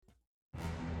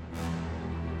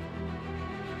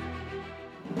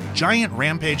giant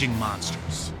rampaging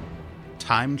monsters,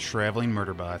 time-traveling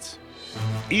murderbots,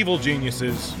 evil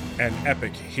geniuses, and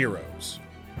epic heroes.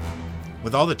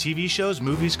 With all the TV shows,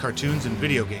 movies, cartoons, and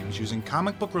video games using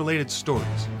comic book-related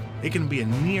stories, it can be a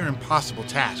near impossible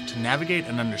task to navigate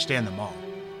and understand them all.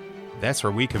 That's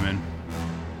where we come in.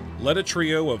 Let a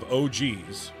trio of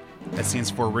OGs, that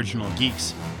stands for Original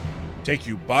Geeks, take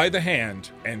you by the hand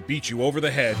and beat you over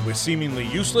the head with seemingly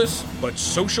useless but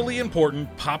socially important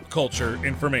pop culture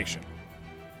information.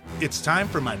 It's time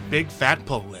for my big fat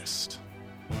pull list.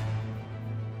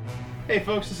 Hey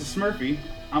folks, this is Smurfy.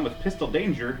 I'm with Pistol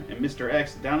Danger and Mr.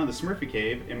 X down in the Smurfy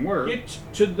Cave, and we're... Get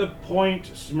to the point,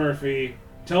 Smurfy.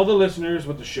 Tell the listeners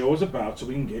what the show is about so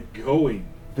we can get going.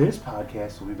 This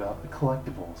podcast will be about the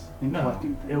collectibles and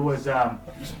collecting things.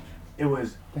 It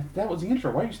was... That was the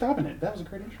intro. Why are you stopping it? That was a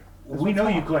great intro. We know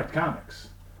you collect comics.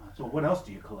 So what else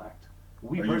do you collect?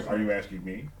 Are you asking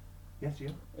me? Yes,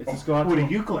 you. What do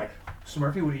you collect?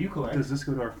 Smurfy, what do you collect? Does this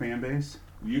go to our fan base?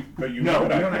 But you No, know what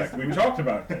we I don't collect. have- We've talked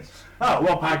about this. Oh,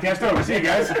 well, podcast over. See you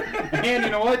guys. And you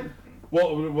know what?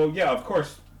 Well, yeah, of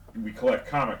course we collect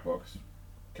comic books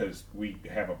because we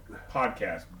have a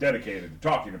podcast dedicated to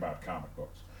talking about comic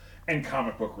books and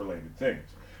comic book related things.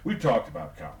 We've talked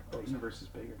about comic The books. universe is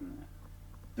bigger than that.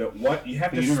 You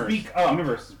have The to universe. speak The up.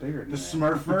 universe is bigger than The that.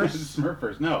 Smurfverse? The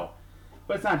Smurfverse, no.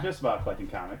 But it's not just about collecting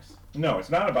comics. No, it's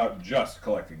not about just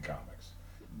collecting comics.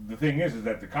 The thing is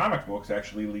that the comic books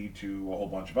actually lead to a whole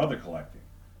bunch of other collecting.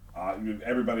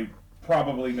 Everybody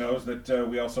probably knows that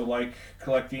we also like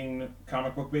collecting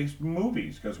comic book based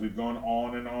movies because we've gone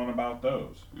on and on about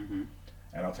those. Mm-hmm.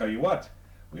 And I'll tell you what,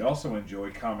 we also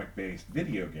enjoy comic based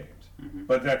video games. Mm-hmm.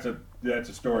 But that's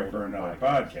a story for another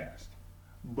podcast.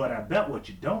 But I bet what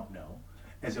you don't know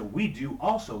is that we do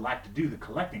also like to do the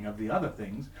collecting of the other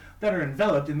things that are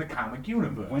enveloped in the comic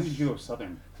universe. When did you go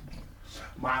southern?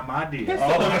 My dear. Pistol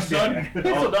All of a Dun- sudden,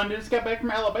 Pistol Dun just got back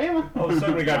from Alabama. all of a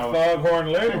sudden we got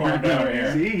Foghorn Leghorn down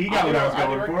here. See, he got what I was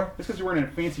going for. It's because you're wearing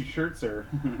fancy shirts or...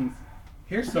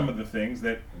 Here's some of the things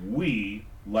that we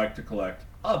like to collect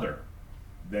other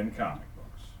than comic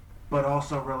books. But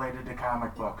also related to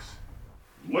comic books.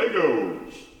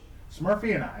 Legos!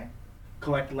 Smurfy and I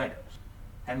collect Legos.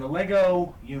 And the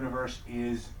Lego universe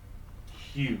is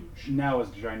huge. Now is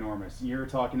ginormous. You're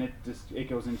talking it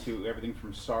goes into everything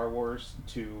from Star Wars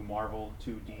to Marvel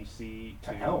to DC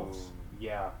To elves.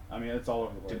 Yeah, I mean it's all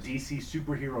over the To place. DC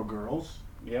superhero girls,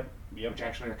 Yep. which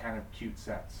actually are kind of cute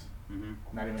sets. Hmm.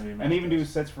 Not even And they even do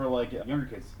sets for like younger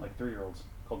kids, like 3-year-olds,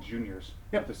 called juniors.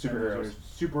 Yep, with the and superheroes. those are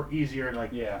super easier. Like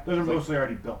Yeah. those are It's like- mostly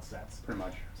already built sets. Pretty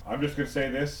much. I'm just going to say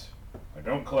this. I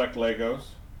don't collect Legos,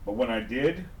 but when I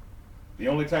did, the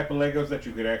only type of Legos that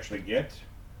you could actually get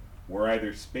were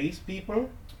either space people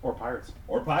Or pirates.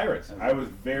 or pirates. I was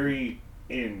very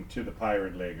into the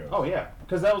pirate Legos. Oh yeah,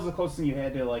 because that was the closest thing you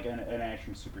had to like an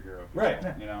action superhero. Right.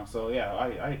 You know, so yeah,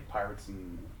 I had pirates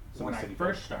and some When of I the city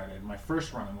first folk. started, my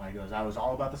first run in Legos, I was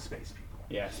all about the space people.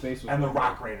 Yeah, space was And the really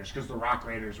Rock cool. Raiders, because the Rock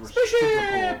Raiders were Spaceship! super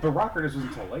cool. But Rock Raiders was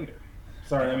until later.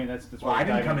 Sorry, I mean that's Well, why I we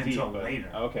didn't dive come in until deep, but- later.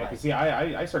 Okay, Like- 'cause see,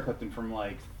 I started collecting from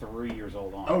like 3 years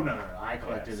old on. Oh no, I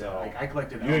collected Yeah, so- I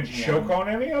collected. You didn't LGN. choke on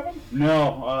any of them?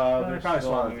 No, Well, they there's probably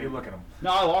still- saw it if you look at them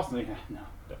No, I lost them. No,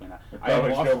 definitely not. They're I had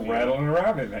probably lost still a few. rattling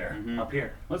around in there. Mhm. up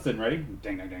here. Listen, ready?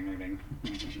 Ding, ding, ding, ding,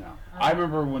 ding. No. I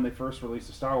remember when they first released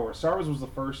the Star Wars. Star Wars was the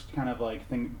first kind of like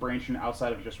thing branching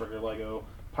outside of just regular Lego,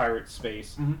 pirate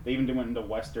space. Mhm. They even went into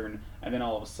Western, and then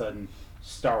all of a sudden,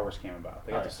 Star Wars came about.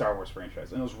 They got Oh, the yeah. Star Wars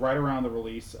franchise, and it was right around the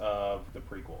release of the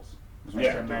prequels.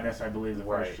 Yeah. Phantom Menace, I believe, the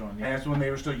Right. first one. And that's when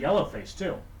they were still yellow faced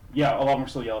too. Yeah, a lot of them are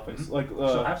still yellow face, like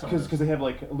Still have some of because those. they have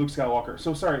like Luke Skywalker.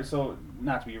 So sorry, so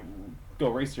not to be go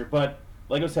race here, but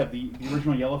Legos have the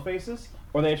original yellow faces,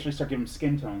 or they actually start giving them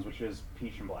skin tones, which is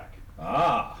peach and black.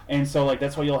 Ah. And so like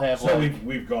that's why you'll have So like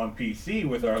we've gone PC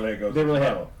with our Legos. they really as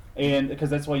have, well. and because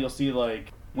that's why you'll see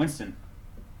like Winston.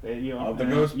 You know, Of the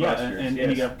and- Ghostbusters, yeah, and you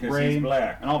yes, got 'cause Ray he's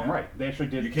black. and all of them, Yeah. right. They actually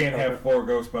did. You can't have 4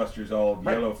 Ghostbusters all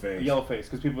Right. yellow face. Yellow face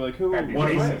because people are like, who? That'd be One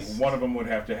of, what them, race? one of them would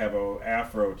have to have a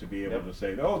afro to be able Yep. to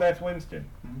say, "Oh, that's Winston."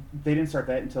 They didn't start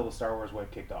that until the Star Wars wave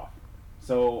kicked off.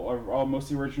 So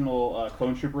most of the original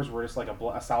clone troopers were just like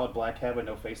a solid black head with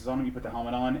no faces on them. You put the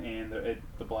helmet on, and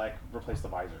the black replaced the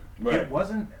visor. Right. It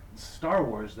wasn't Star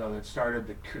Wars though that started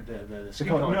the skin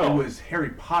color- color. no. It was Harry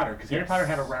Potter because Harry Yes. Potter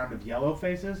had a round of yellow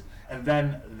faces, and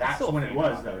then that's Still when a it thing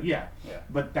was out though. there. Yeah. Yeah.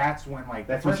 But that's when like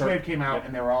That's the when first start- wave came out yep.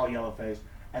 and they were all yellow faced,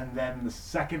 and then the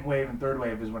second wave and third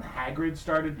wave is when Hagrid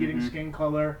started getting Mhm. skin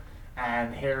color,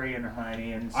 and Harry and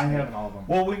Hermione and I Snape have- and all of them.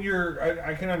 Well, when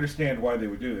I can understand why they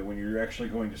would do that. When you're actually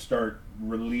going to start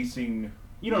releasing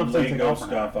You don't have to take Lego off or not.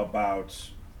 stuff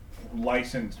about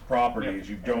licensed properties,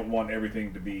 you don't want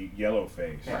everything to be yellow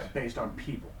face. Right, based on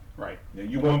people. Right. Yeah,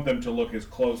 you want them to look as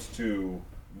close to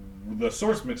the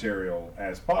source material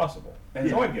as possible. And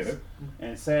So I get it.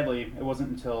 And sadly, it wasn't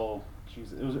until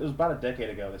it was about a decade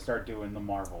ago they started doing the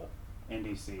Marvel in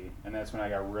DC, and that's when I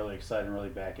got really excited and really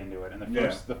back into it. And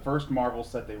the first Marvel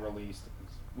set they released,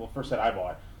 first set I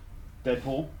bought,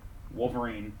 Deadpool,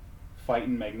 Wolverine,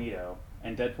 fighting Magneto,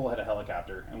 and Deadpool had a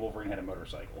helicopter, and Wolverine had a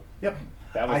motorcycle. Yep.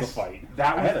 That was the fight.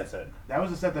 That I was had that set. That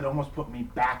was a set that almost put me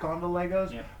back onto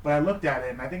Legos. Yep. But I looked at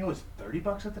it and I think it was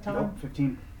 $30 at the time. Nope,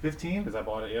 15. 15? Because I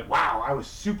bought it. Yep. Wow, I was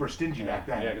super stingy back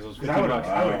then. Yeah, because it was 'Cause $15. I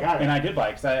would have got it. And I did buy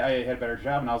it because I had a better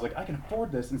job, and I was like, I can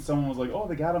afford this. And someone was like, oh,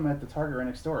 they got them at the Target right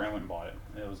next door, and I went and bought it.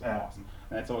 And it was awesome.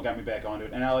 And that's what got me back onto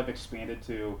it. And now I've expanded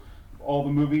to all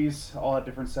the movies, all the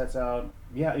different sets out.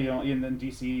 Yeah, and then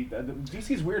DC.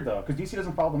 DC's weird though, because DC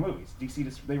doesn't follow the movies. DC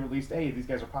they released, hey, these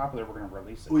guys are popular, we're going to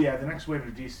release it. Well, yeah, the next wave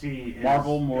of DC is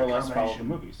Marvel more or less followed the combination-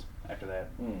 movies after that.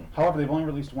 However, they've only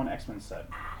released one X-Men set.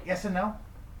 Yes and no.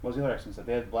 What was the other X-Men set?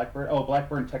 They had Blackbird. Oh,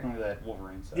 Blackbird, and technically that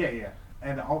Wolverine set. Yeah.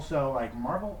 And also, like,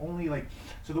 Marvel only, like...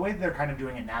 So the way they're kind of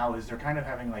doing it now is they're kind of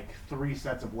having, like, 3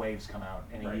 sets of waves come out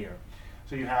in a year.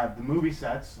 So you have the movie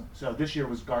sets. So this year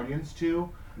was Guardians 2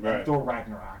 and Thor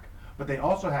Ragnarok. But they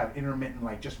also have intermittent,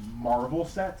 like, just Marvel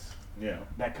sets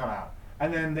that come out.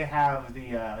 And then they have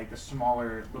the, like, the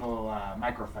smaller little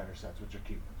microfighter sets, which are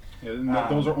cute. Yeah, and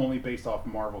those are only based off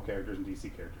Marvel characters and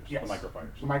DC characters. Yes. The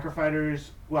microfighters. The microfighters,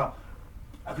 well...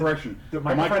 Correction. The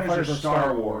microfighters are are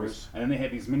Star Wars. And then they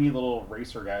have these mini little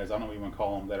racer guys, I don't know what you want to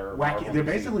call them, that are Wacky, Marvel they're DC.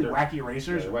 basically They're- wacky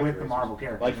racers wacky with the racers. Marvel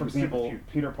characters. Like, for It's super example, cute.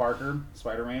 Peter Parker,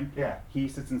 Spider-Man, Yeah. he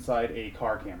sits inside a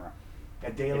car camera. A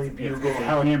Daily It's Bugle a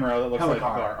camera that looks like a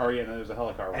helicar. car. Oh, yeah, and then there's a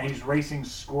helicar one. And he's racing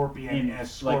Scorpion in a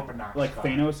Scorponok like car.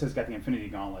 Thanos has got the Infinity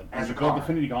Gauntlet. As and a you build car. the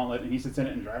Infinity Gauntlet, and he sits in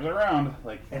it and drives it around.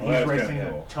 Like, And Well, he's that's racing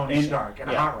kinda cool. Tony And- Stark in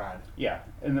a yeah. hot rod. yeah,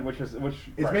 and then which It's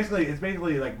right.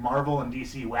 basically like Marvel and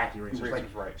DC wacky racers. Racers, Like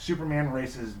right. Superman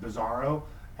races Bizarro,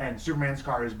 and Superman's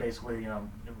car is basically a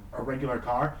regular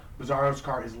car. Bizarro's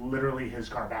car is literally his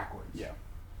car backwards. Yeah.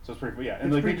 So it's pretty, yeah, and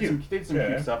It's like pretty they did some Yeah.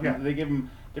 cute stuff. Yeah. And they give them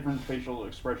different facial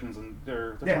expressions, and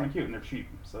they're Yeah. kind of cute and they're cheap,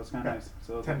 so it's kind of Yeah. nice.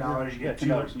 So it's $10 you get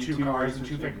 $10, you two get cars and racers,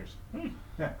 2 yeah. figures.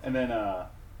 Yeah. And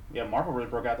then, Marvel really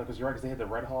broke out though, because you're right, because they had the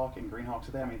Red Hawk and Green Hawk.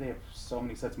 So they have so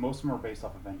many sets. Most of them are based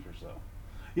off Avengers, though.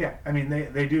 Yeah, I mean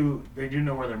they do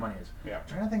know where their money is. Yeah. I'm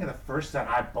trying to think of the first set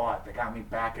I bought that got me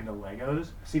back into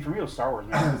Legos. See, for me, it was Star Wars,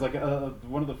 man. Because like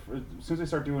one of the as soon as they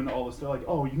start doing all this stuff, like,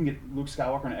 oh, you can get Luke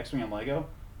Skywalker and X-wing on Lego.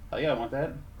 Oh yeah, I want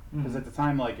that. Because at the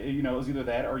time, like, it was either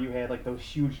that or you had like those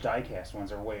huge die-cast ones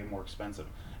that are way more expensive.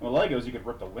 And with Legos, you could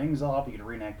rip the wings off, you could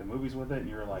reenact the movies with it, and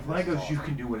you're like, With this is Legos, you awesome.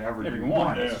 can do whatever Whatever you you want.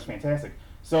 want. It's just fantastic.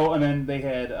 So, and then they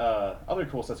had other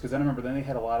cool sets, because I remember then they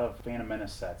had a lot of Phantom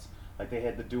Menace sets. Like they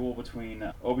had the duel between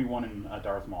Obi-Wan and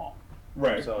Darth Maul.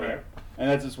 Right. So, right. yeah. And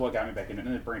that's just what got me back into it.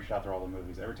 And it branched out through all the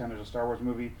movies. Every time there's a Star Wars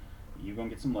movie, you go and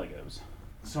get some Legos.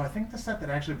 So I think the set that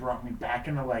actually brought me back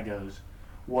into Legos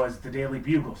was the Daily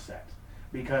Bugle set.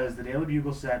 Because the Daily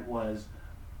Bugle set was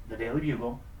the Daily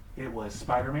Bugle, it was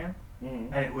Spider-Man,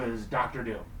 and it was Doctor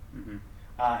Doom. Mm-hmm.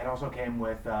 It also came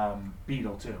with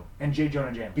Beetle, too. And J.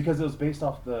 Jonah Jameson. Because it was based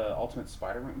off the Ultimate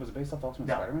Spider-Man. Was it based off the Ultimate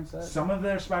No, Spider-Man set? some of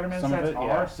their Spider-Man Some of sets it, are,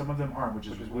 yeah. some of them aren't, which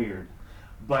is Which is weird.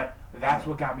 But that's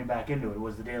what got me back into it,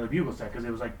 was the Daily Bugle set, because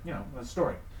it was like, a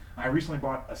story. I recently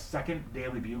bought a second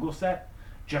Daily Bugle set,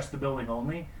 just the building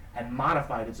only, and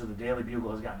modified it so the Daily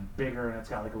Bugle has gotten bigger, and it's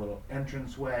got like a little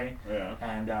entranceway. Yeah.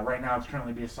 And right now it's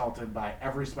currently being assaulted by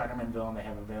every Spider-Man villain they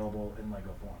have available in Lego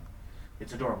form.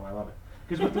 It's adorable, I love it.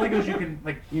 Because with Legos you can,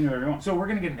 like, You know everyone. so we're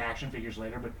going to get into action figures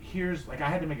later, but here's, like, I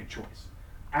had to make a choice.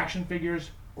 Action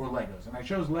figures or Legos. And I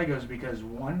chose Legos because,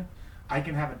 one, I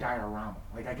can have a diorama.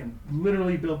 Like, I can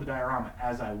literally build the diorama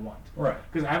as I want. Right.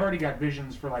 Because I've already got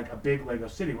visions for, like, a big Lego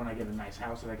city when I get a nice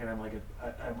house that I can have, like,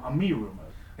 a me room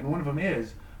of. And one of them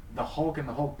is the Hulk and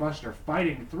the Hulkbuster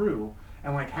fighting through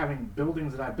and, like, having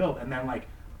buildings that I built and then, like,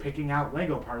 picking out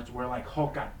Lego parts where, like,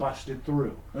 Hulk got busted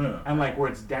through. And, like, where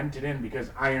it's dented in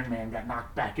because Iron Man got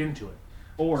knocked back into it.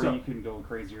 Or So- you can go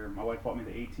crazier. My wife bought me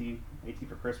the AT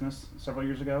for Christmas several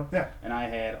years ago. Yeah. And I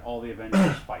had all the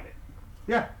Avengers fight it.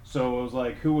 Yeah. So it was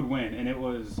like, who would win? And it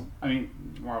was, I mean,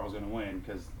 Marvel's going to win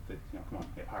because, come on,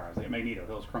 Pyro's Magneto,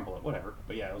 he'll just crumple it, whatever.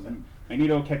 But yeah, it was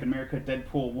Magneto, Captain America,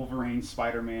 Deadpool, Wolverine,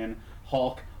 Spider-Man,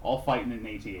 Hulk, all fighting in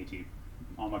AT-AT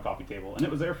on my coffee table. And it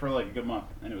was there for like a good month,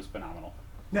 and it was phenomenal.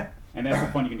 Yeah. And that's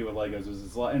the fun you can do with Legos. Is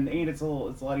it's a lot, and it's a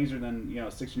lot easier than a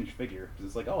 6-inch figure. Because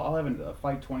it's like, oh, I'll have a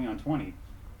fight 20 on 20.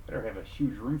 Better have a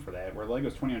huge room for that. Where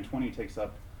Legos 20 on 20 takes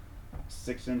up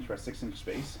 6-inch by 6-inch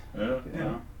space. Yeah. You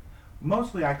know?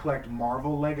 Mostly I collect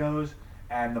Marvel Legos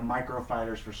and the micro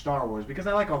fighters for Star Wars because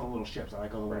I like all the little ships. I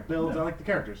like all the little builds. I like the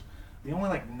characters. The only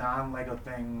like non-Lego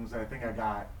things that I think I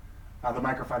got, the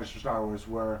micro fighters for Star Wars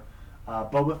were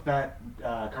Boba Fett,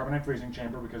 Carbonite Freezing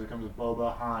Chamber because it comes with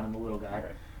Boba, Han, and the little guy,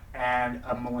 and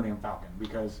a Millennium Falcon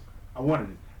because I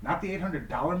wanted it. Not the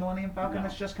 $800 Millennium Falcon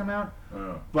that's just come out,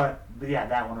 but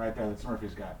that one right there that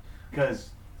Smurfy's got because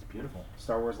it's beautiful.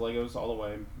 Star Wars Legos all the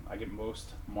way. I get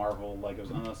most Marvel Legos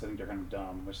unless I think they're kind of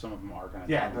dumb, which some of them are kind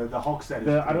of dumb. The Hulk set is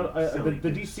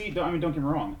the DC. Don't get me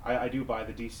wrong. I do buy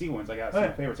the DC ones. I got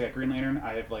some favorites. I got Green Lantern.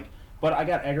 I have but I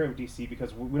got aggravated with DC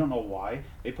because we don't know why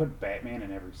they put Batman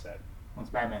in every set. Well,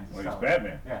 it's Batman. Well, it's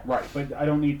Batman. Yeah. Right, but I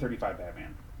don't need 35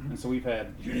 Batman, and so we've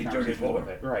had You need conversations 34. with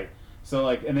it. Right. So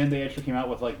and then they actually came out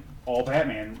with all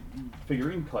Batman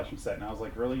figurine collection set, and I was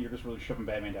like, really, you're just really shoving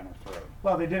Batman down our throat.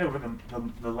 Well, they did it with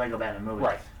the Lego Batman movie.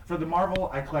 Right. For the Marvel,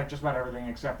 I collect just about everything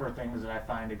except for things that I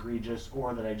find egregious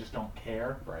or that I just don't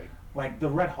care. Right. Like the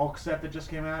Red Hulk set that just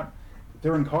came out.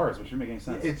 They're in cars, which doesn't make any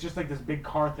sense. It's just like this big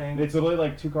car thing. It's literally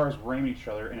like two cars ramming each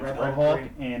other, and Red it's Red Hulk,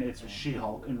 Hulk, and it's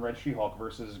She-Hulk. and Red She-Hulk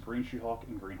versus Green She-Hulk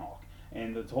and Green Hulk.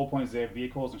 And the whole point is they have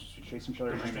vehicles and chasing each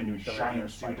other, They're just ramming into each other, and giant they're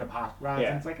suit fighting. of hot rods. Yeah,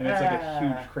 And it's like, a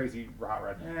huge, crazy hot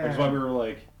rod. Yeah. Which is why we were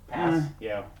like, Pass.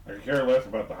 yeah. I care less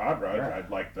about the hot rods. Yeah. I'd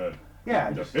like the Yeah,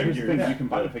 the just- Here's the figures. thing, you can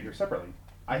buy the figure separately.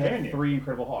 I Can have you? 3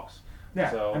 Incredible Hulks. Yeah,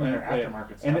 So, I mean, they're and- aftermarket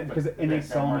and stuff, it- because- but and they that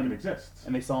sell 'em market in- exists.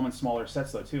 And they sell them in smaller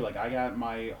sets though too. Like I got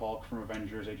my Hulk from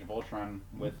Avengers: Age of Ultron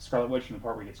with Scarlet Witch in the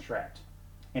part where he gets trapped,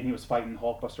 and he was fighting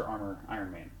Hulkbuster armor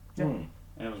Iron Man, and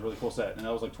it was a really cool set. And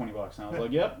that was like $20, and I was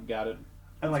like, "Yep, got it."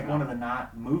 And like one of the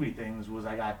not movie things was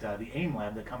I got the AIM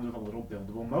Lab that comes with a little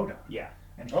buildable MODOK. Yeah,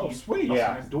 And Oh, he's sweet.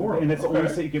 yeah, adorable. and that's the only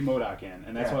Okay. set you get MODOK in,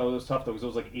 and that's Yeah. why it was tough though, because it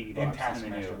was like $80. in and they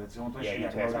Taskmaster. knew. That's the only place Yeah, you in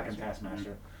get MODOK and Taskmaster.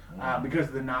 Taskmaster.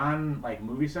 Because the non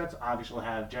movie sets obviously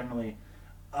have generally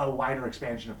a wider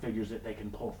expansion of figures that they can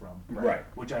pull from. Right.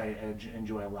 Which I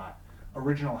enjoy a lot.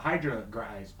 Original Hydra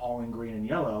guys, all in green and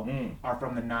yellow, are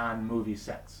from the non-movie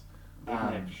sets. They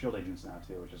can have Shield agents now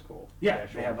too, which is cool. Yeah,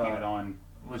 They they have painted on.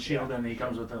 with Shield, and he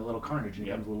comes with a little Carnage, and he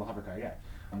Yep. comes with a little hover car. Yeah.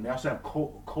 They also have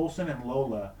Coulson and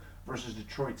Lola versus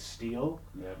Detroit Steel,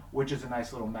 Yep. which is a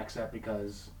nice little mech set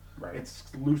because Right. it's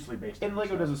loosely based. And on Lego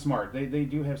stuff. does it smart. They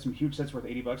do have some huge sets worth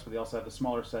 $80, but they also have the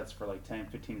smaller sets for like $10,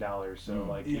 $15. So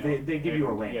like you They- know, they give you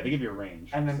a range. Yeah, they give you a range.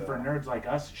 And then so. for nerds like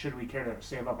us, should we care to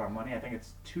save up our money, I think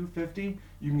it's $250.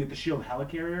 You can get the Shield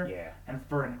Helicarrier. Yeah. And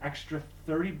for an extra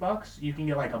 $30, you can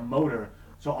get like a motor,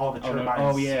 so all the Oh, no,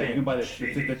 turbines. yeah, spin. you can buy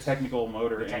the technical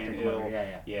motor, The technical and it'll,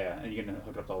 motor, yeah. and you can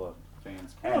hook up to all the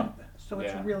fans. And so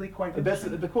it's Yeah. really quite. That's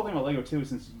interesting. the cool thing about Lego too,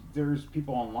 since there's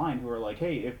people online who are like,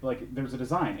 hey, if like there's a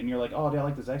design and you're like, oh, I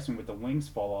like this X-wing, but the wings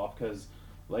fall off because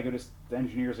Lego the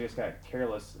engineers just got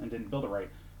careless and didn't build it right.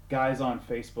 Guys on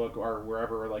Facebook or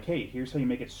wherever are like, hey, here's how you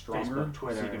make it stronger, Facebook,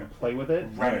 Twitter, so you can play with it,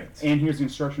 Right. and here's the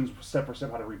instructions step for step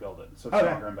how to rebuild it, so it's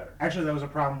stronger and better. Actually, that was a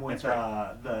problem with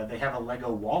That's they have a Lego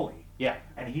Wally, Yeah,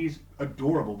 and he's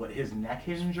adorable, but his neck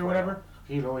hinge or whatever,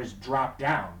 he'd always drop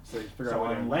down. so you figure So out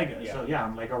what on to- Lego, yeah.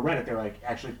 on Lego Reddit, they're like,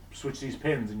 actually switch these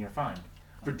pins and you're fine.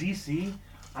 For DC,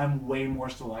 I'm way more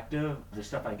selective the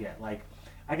stuff I get. Like,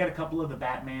 I got a couple of the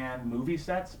Batman movie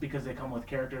sets because they come with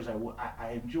characters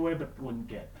I enjoy but wouldn't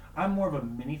get. I'm more of a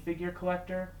minifigure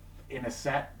collector in a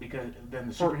set because than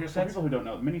the For superhero people sets. who don't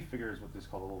know, the minifigure is what is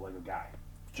called a little Lego guy.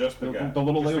 Just the The, guy. the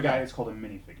little Just Lego the guy. guy is called a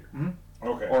minifigure. Mhm.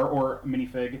 Okay. Or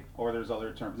minifig, or there's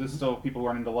other terms. This is still people who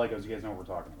aren't into Legos. You guys know what we're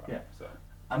talking about. Yeah. So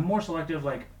I'm more selective,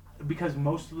 like, because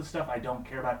most of the stuff I don't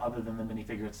care about other than the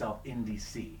minifigure itself in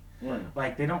DC. Right.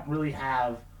 Like, they don't really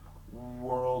have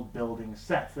world building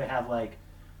sets. They have, like,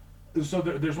 so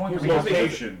there's one. Here's company-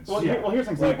 locations. Well, Yeah. here's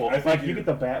an example. Like, I think you you- get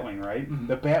the Batwing, right? Mhm.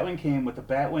 The Batwing came with the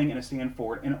Batwing and a stand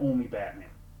forward and only Batman.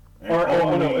 And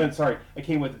Oh no, only- sorry. It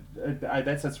came with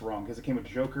that set's wrong because it came with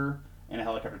Joker and a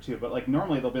helicopter too. But like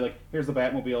normally they'll be like, here's the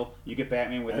Batmobile. You get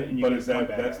Batman with it, and you but get is one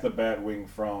that's Batman. the Batwing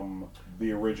from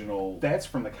the original? That's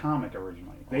from the comic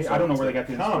originally. So I don't know it's where they the got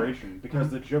the comic. inspiration because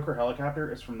the Joker helicopter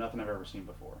is from nothing I've ever seen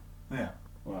before. Yeah.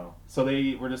 Wow. So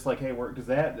they were just like, hey, because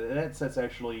that set's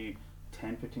actually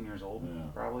 10, 15 years old, Yeah.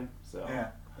 probably. So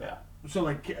Yeah. So,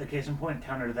 like, a case in point,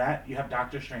 counter to that, you have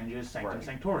Doctor Strange's Sanctum Right.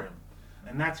 Sanctorium.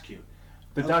 And that's cute.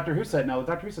 The Doctor Who set, the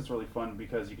Doctor Who set's really fun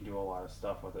because you can do a lot of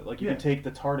stuff with it. Like, you Yeah. can take the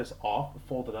TARDIS off,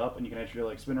 fold it up, and you can actually,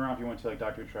 like, spin around if you want to, like,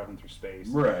 Doctor Who traveling through space.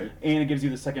 Right. And it gives you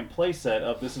the second play set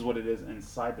of this is what it is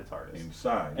inside the TARDIS.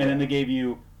 Inside. And then they gave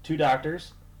you 2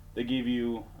 Doctors, they gave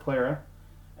you Clara,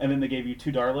 and then they gave you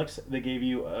 2 Daleks, they gave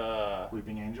you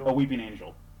Weeping Angel. a Weeping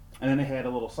Angel. And then they had a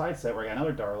little side set where I got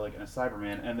another Dalek and a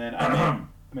Cyberman, and then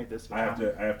made this. I have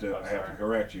to sorry.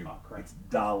 correct you. Oh, correct. It's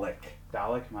Dalek.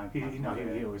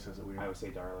 Dalek. He always says it weird. I always say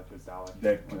Dalek. It's Dalek.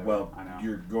 That Whatever. I know.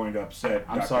 you're going to upset.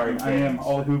 I'm Dr. sorry. Who I am. fans.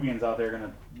 All the Whovians out there are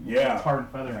gonna tar and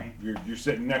feather me. You're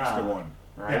sitting next to one.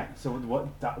 All right. Yeah. So what?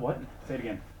 What? Say it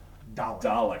again. Dalek.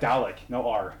 Dalek. Dalek. No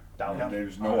R. Dalek.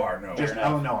 There's no R. No. Just Fair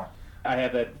enough. no. I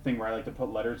have that thing where I like to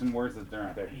put letters in words that they're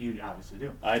not there. You obviously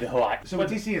do. I do. So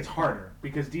with DC, it's harder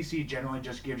because DC generally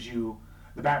just gives you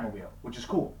the Batmobile, which is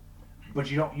cool, but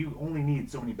you only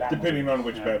need so many Batmobiles. Depending on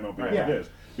which Yeah. Batmobile Yeah. it is,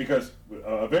 because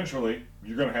eventually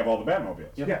you're going to have all the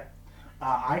Batmobiles. Yep. Yeah.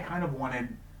 I kind of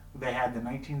wanted. They had the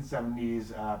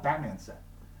 1970s Batman set,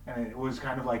 and it was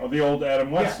kind of like Oh, the old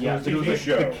Adam West Yeah. TV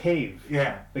show. The cave.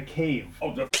 yeah. The cave.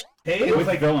 Oh, the It was With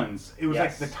like villains. It was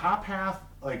Yes. like the top half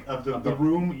of the Of the-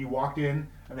 room. You walked in,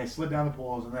 and they slid down the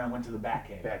poles, and then it went to the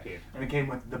Batcave. Batcave. And it came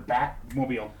with the Bat.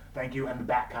 Mobile. Thank you, and the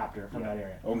Batcopter from that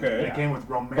area. Okay. And it came with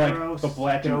Romero, Like the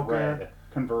black Joker, and red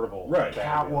convertible. Right.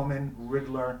 Batmobile. Catwoman,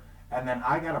 Riddler, and then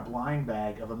I got a blind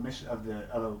bag of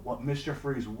what Mr.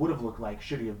 Freeze would have looked like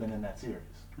should he have been in that series.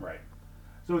 Right.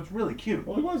 So it's really cute.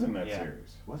 Well, he was in that Yeah.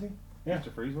 series. Was he? Yeah.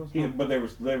 Mr. Freeze was. But they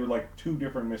were like two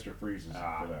different Mr. Freezes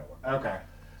Ah. for that one. Okay.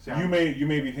 So You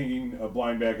may be thinking a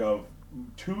blind bag of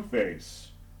Two-Face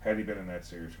had he been in that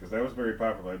series because that was very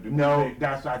popular. No,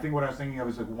 I think what I was thinking of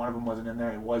is like one of them wasn't in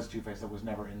there. It was Two-Face that was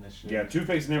never in this show. Yeah,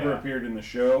 Two-Face never Yeah. appeared in the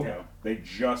show. Yeah. They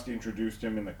just introduced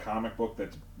him in the comic book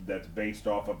that's based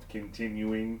off of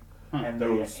continuing And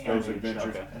those the animated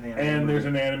adventures. show. And the animated And there's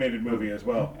movie. an animated movie as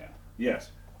well. Yeah.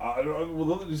 Yes.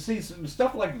 Well, you see,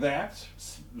 stuff like that,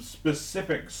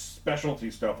 specific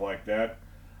specialty stuff like that,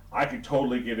 I could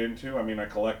totally get into. I mean, I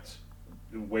collect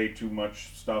way too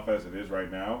much stuff as it is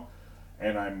right now,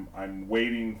 and I'm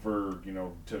waiting for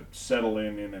to settle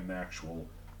in an actual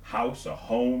house, a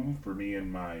home for me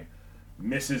and my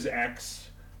Mrs. X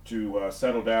to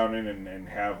settle down in and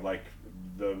have like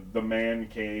the man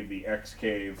cave, the X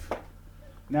cave.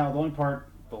 Now the only part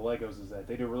the Legos is that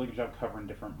they do a really good job covering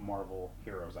different Marvel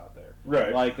heroes out there.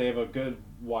 Right. Like they have a good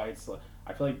wide.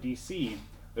 I feel like DC,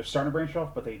 they're starting to branch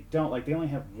off, but they don't. Like they only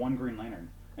have one Green Lantern,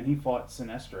 and he fought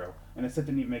Sinestro, and it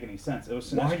didn't even make any sense. It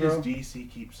was Sinestro. Why does DC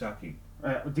keep sucking?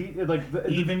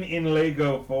 Even in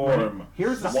Lego form.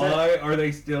 Here's the Why are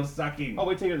they still sucking? Oh,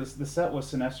 wait till you hear this. The set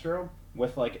was Sinestro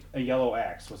with like a yellow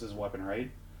axe was his weapon, right?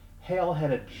 Hale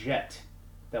had a jet.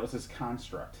 That was his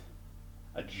construct.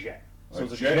 A jet. So it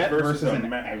was a jet versus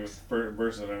an axe.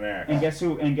 Versus an axe. And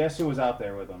guess who was out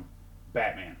there with him?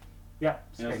 Batman. Yeah.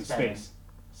 And it was in Batman. space.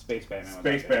 Space Batman. was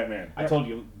Space out there. Batman. I told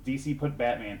you, DC put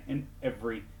Batman in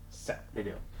every set. They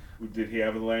do. Did he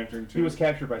have a lantern too? He was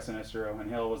captured by Sinestro, and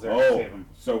Hale was there to Oh, save him.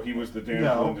 so he was the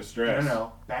damsel in distress.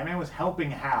 No. Batman was helping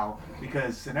Hal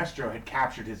because Sinestro had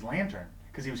captured his lantern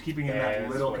because he was keeping it in that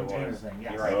That's little what it container was. thing.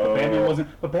 Yes. You're right. Oh.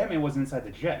 But Batman wasn't inside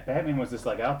the jet. Batman was just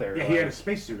like out there. Yeah, like, he had a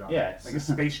spacesuit on. Yeah, Like a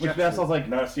space jet. Which that's I was like,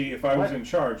 Now, see, if I was What? in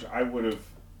charge, I would have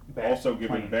also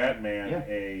given plane. Batman Yeah.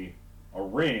 a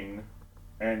ring,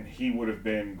 and he would have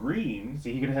been green.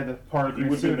 See, he could have had the part of He green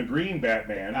would have been suit. the green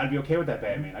Batman. And I'd be okay with that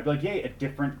Batman. I'd be like, yay, a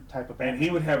different type of Batman. And he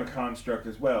would have a construct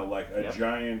as well, like a Yep.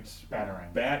 giant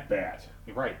Batarang. bat.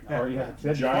 You're right. Yeah. Or yeah, that'd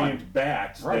be Giant fun.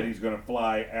 bat Right. that he's going to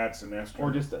fly at Sinestro.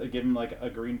 Or just give him like a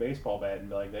green baseball bat and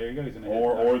be like, there you go, he's gonna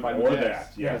Or fight that, with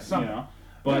Jets. yeah. You know.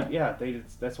 But yeah,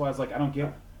 that's why I was like, I don't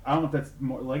know if that's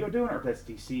more Lego doing or if that's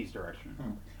DC's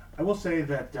direction. I will say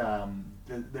that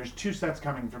there's two sets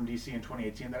coming from DC in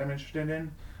 2018 that I'm interested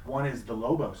in. One is the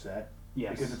Lobo set.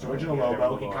 Yes. Because it's original Yeah,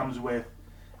 Lobo. they're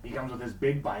He comes with his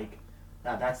big bike.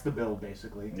 That's the build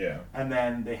basically. Yeah. And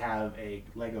then they have a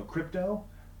Lego Crypto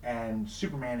and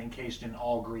Superman encased in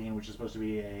all green, which is supposed to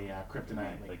be a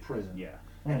kryptonite like prison. Yeah.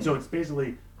 And so it's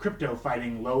basically Crypto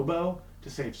fighting Lobo to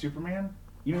save Superman.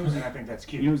 You know And I think that's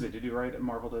cute. You know who they did right?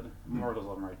 Marvel did. Marvel does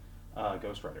love them right.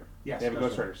 Ghost Rider. Yes, They have a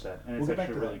Ghost Ghost Rider set, and We'll it's get back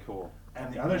actually to really that. cool.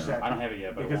 And the other set, I don't have it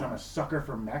yet, but I because I'm want. a sucker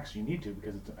for mechs. You need to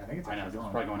because I think it's I know actually it's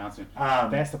going. probably going out soon.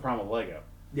 Um, That's the problem with Lego.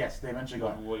 Yes, they eventually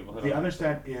go. We'll hit The on other that.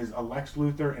 set is a Lex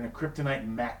Luthor in a kryptonite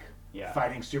mech Yeah.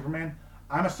 fighting Superman.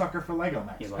 I'm a sucker for Lego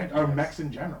mechs, You like or mechs. mechs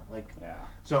in general. Like, Yeah.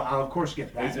 so I'll of course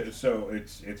get that. Is it, so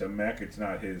it's a mech. It's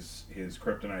not his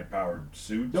kryptonite powered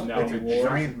suit. Nope, No, it's a Wars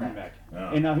giant mech. Oh,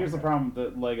 And now here's the okay. problem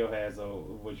that Lego has, though,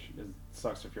 which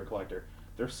sucks if you're a collector.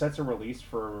 Their sets are released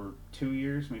for 2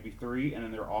 years, maybe 3, and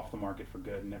then they're off the market for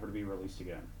good, never to be released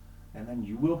again. And then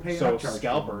you will pay an So upcharge for them.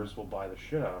 scalpers will buy the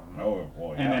shit out of them. Oh,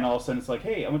 well, yeah. And then all of a sudden it's like,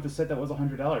 hey, I went to set that was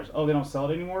 $100. Oh, they don't sell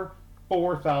it anymore?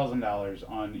 $4,000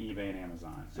 on eBay and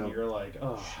Amazon. So- and you're like,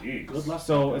 oh. Jeez. Good luck.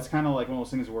 So it's kind of like one of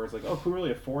those things where it's like, oh, can we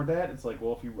really afford that? It's like,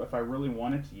 well, if I really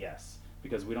want it, yes,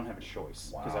 because we don't have a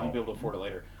choice because I Wow. won't be able to afford it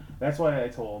later. That's why I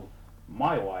told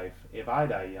my wife, if I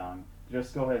die young,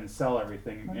 just go ahead and sell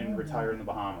everything and retire in the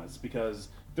Bahamas, because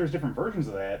there's different versions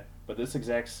of that, but this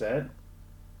exact set,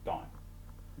 gone.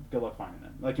 Good luck finding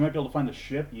it. Like, you might be able to find the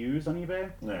ship used on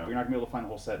eBay, but you're not going to be able to find the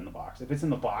whole set in the box. If it's in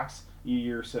the box,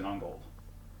 you're sitting on gold.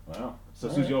 Wow. So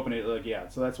as soon as you open it, like, yeah.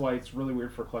 So that's why it's really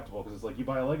weird for a collectible, because it's like, you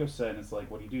buy a Lego set, and it's like,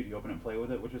 what do? Do you open it and play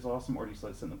with it, which is awesome, or do you just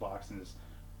let it sit in the box and just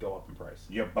go up in price?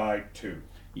 You buy 2.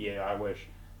 Yeah, I wish.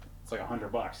 It's like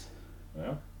 $100.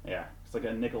 Yeah. Yeah, it's like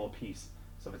a nickel a piece.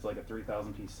 So if it's like a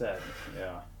 3,000 piece set,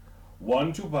 yeah.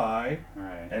 1 to buy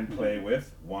Right. and play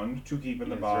with, 1 to keep in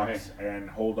the That's box and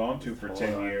hold on to for Hold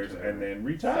 10 on years, to it. and then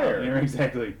retire. Yeah,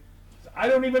 exactly. I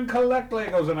don't even collect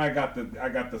Legos, and I got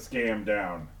the scam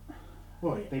down.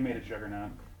 Well, yeah. They made a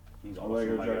Juggernaut. He's A awesome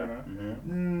Lego Lego. Juggernaut?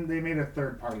 Mhm. They made a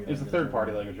third party. It's a third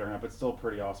party Lego Juggernaut, but still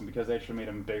pretty awesome, because they actually made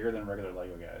him bigger than regular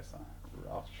Lego guys. So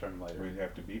I'll show him later. We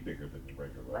have to be bigger than the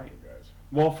regular Lego Right. guys.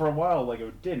 Well, for a while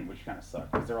Lego didn't, which kind of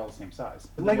sucked, because they're all the same size.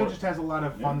 Lego just has a lot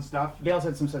of fun stuff. They also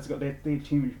had some sets. They had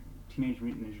Teenage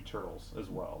Mutant Ninja Turtles as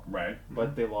well, Right.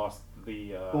 but they lost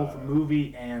the Both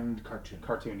movie and cartoon.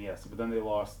 cartoon, yes, but then they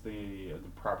lost the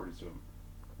properties to them.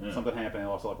 Yeah. Something happened, they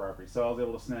lost all the properties. So I was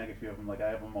able to snag a few of them. Like, I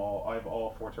have them all. I have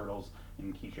all 4 turtles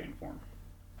in keychain form.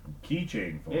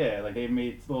 Keychain form. Yeah, like they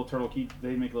made little turtle key.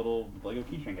 They make little Lego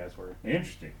keychain guys for it.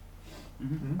 Interesting.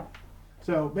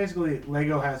 So basically,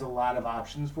 Lego has a lot of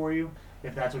options for you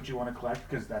if that's what you want to collect,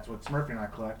 because that's what Smurfy and I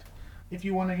collect. If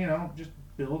you want to, just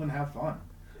build and have fun.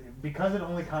 Because it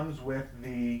only comes with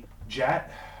the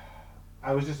jet,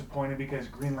 I was disappointed because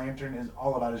Green Lantern is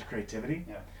all about his creativity.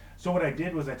 Yeah. So what I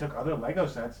did was I took other Lego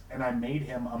sets and I made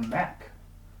him a mech.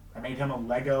 I made him a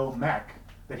Lego mech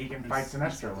that he can fight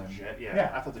Sinestro in. jet,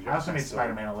 yeah. I thought the jet I also was made so-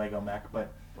 Spider-Man a Lego mech,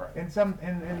 but Right. in some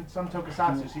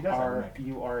tokusatsu he does have a mech.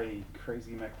 You are a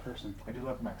crazy mech person. I do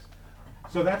love mechs.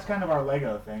 So that's kind of our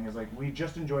Lego thing. Is like we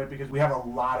just enjoy it because we have a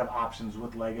lot of options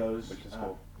with Legos, Which is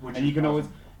cool. Which And is you can always,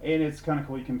 awesome. and it's kind of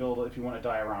cool. You can build, if you want a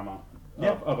diorama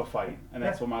Yep. of a fight, and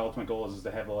that's Yep. what my ultimate goal is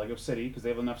to have the Lego city, because they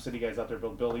have enough city guys out there to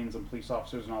build buildings and police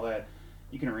officers and all that.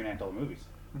 You can reenact all the movies,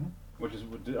 which is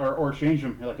or change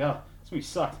them. You're like, oh, this movie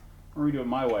sucked. I'm gonna redo it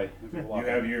my way. And people walk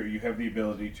out. You have the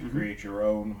ability to create your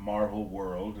own Marvel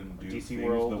world and do DC things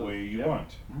world, the way you yep.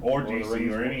 want, or Lord of the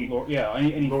DC Rings, or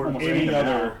any. any Lord of almost the any Rings other-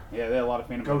 now. Yeah, they had a lot of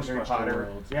fandom for Harry Ghostbuster Potter.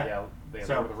 worlds, yeah. They had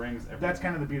So, Lord of the Rings. That's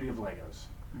kind of the beauty of Legos.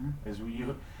 Is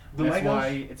the That's Legos. why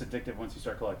it's addictive once you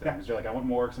start collecting. Yeah. Because you're like, I want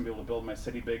more, because I'm able to build my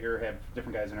city bigger, have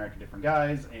different guys interact with different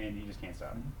guys, and you just can't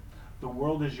stop. The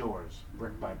world is yours,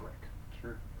 brick by brick.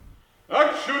 Sure.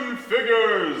 Action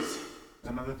figures!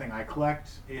 Another thing I collect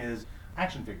is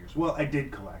action figures. Well, I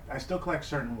did collect. I still collect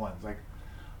certain ones. Like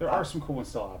There are some cool ones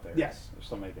still out there. Yes. They're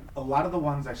still making. a lot of the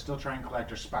ones I still try and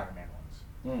collect are Spider-Man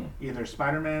ones. Either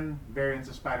Spider-Man, variants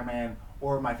of Spider-Man,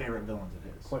 or my favorite villains of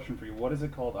his. Question for you: what is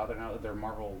it called? Other now that they're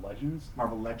Marvel Legends.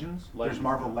 Marvel Legends. There's Legends.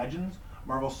 Marvel Legends.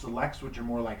 Marvel Selects, which are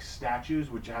more like statues,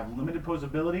 which have limited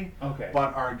posability, Okay.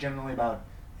 but are generally about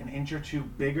an inch or two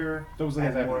bigger. Those guys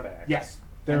and have more, them back. Yes.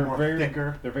 They're and more very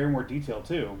thicker. They're very more detailed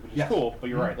too, which is Yes. cool.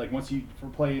 But you're right. Like once you for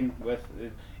playing with,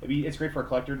 it's great for a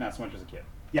collector, not so much as a kid.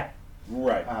 Yeah.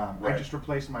 Right. I just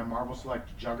replaced my Marvel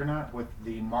Select Juggernaut with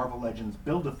the Marvel Legends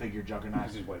Build-A-Figure Juggernaut.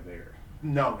 Because he's way bigger.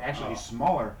 No, actually he's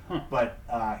smaller, Huh. but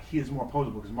he is more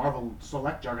posable because Marvel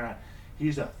Select Juggernaut,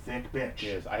 he's a thick bitch. He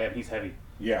is. He's heavy.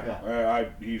 Yeah.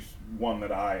 He's one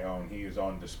that I own. He is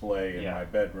on display in Yeah. my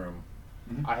bedroom.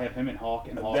 I have him and Hulk,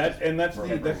 and Hulk. That's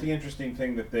is the interesting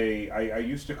thing that I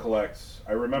used to collect.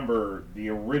 I remember the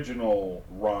original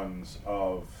runs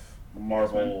of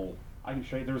Marvel I can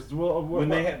show you. There was when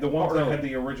they had the ones that early. had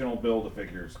the original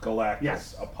Build-A-Figures, Galactus,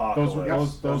 Yes.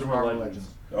 Apocalypse. Those were are Marvel Legends.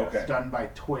 Legends. Okay. Done by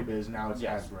Toy Biz, now it's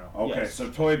Yes. Hasbro. Okay, Yes. so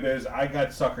Toy Biz, I got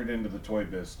suckered into the Toy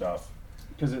Biz stuff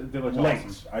because they look late.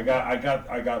 awesome. I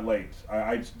got late.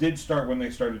 I did start when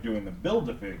they started doing the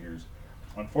Build-A-Figures.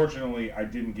 Unfortunately, I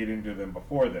didn't get into them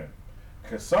before then,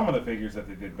 because some of the figures that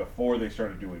they did before they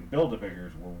started doing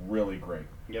Build-A-Figures were really great.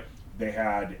 Yep. They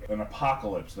had an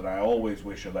Apocalypse that I always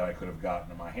wish that I could have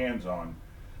gotten my hands on,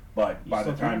 but You by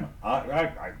the still time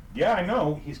can? I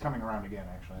know. He's coming around again,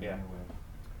 actually. Yeah. Anyway.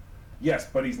 Yes,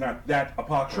 but he's not that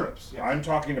Apocalypse. Sure, yes. I'm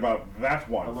talking about that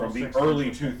A one little from the 6 early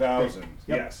inch. 2000s. Yep,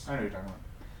 Yes. I know what you're talking about.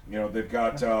 You know, they've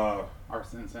got,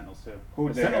 Arson and Sentinels too. Who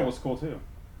The they Sentinel have? was cool too.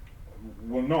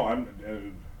 well, no, I'm.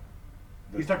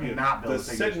 He's talking not the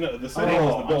Build-A-Figures. Sentinel. The Sentinel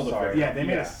was the I'm Build-A-Figure. sorry. Yeah, they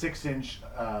made Yeah. a 6-inch.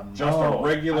 Just Oh, a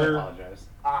regular I apologize.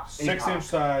 6-inch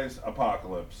size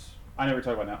Apocalypse. I know what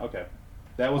you're talking about now. Okay,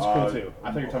 that was cool too.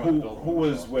 I thought you were talking about the build who one.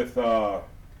 was with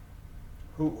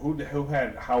who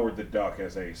had Howard the Duck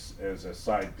as a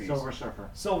side piece? Silver Surfer.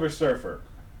 Silver Surfer.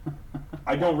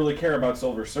 I don't really care about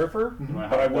Silver Surfer, Mhm.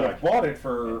 but I would Howard have the Duck. bought it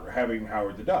for having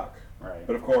Howard the Duck. Right.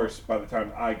 But of course, by the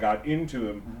time I got into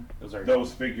them,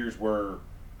 those figures were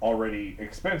already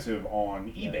expensive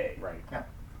on eBay. Right. Yeah.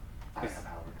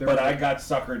 But I got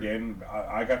suckered in.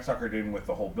 I got suckered in with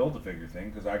the whole Build-A-Figure thing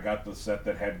because I got the set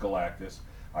that had Galactus.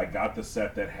 I got the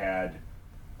set that had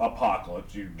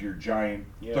Apocalypse, your giant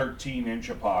 13-inch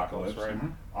Apocalypse. Right.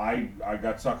 I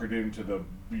got suckered into the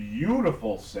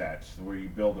beautiful set where you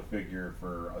build a figure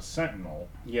for a Sentinel.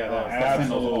 Yeah, that Sentinel's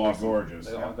absolutely awesome. gorgeous.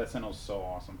 That Sentinel's so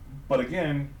awesome. But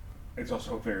again, it's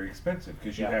also very expensive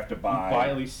because you have to buy. You buy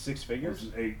at least 6 figures.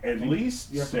 At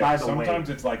least you have 6. to buy the Sometimes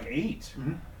weight. it's like 8.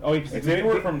 Oh, It's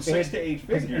anywhere from 6 to 8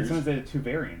 And figures. sometimes they had 2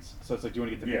 variants. So it's like, do you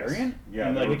want to get the Yes. variant? Yeah,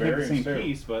 and there like were it had the same variants, too.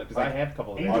 piece, but because Like I have a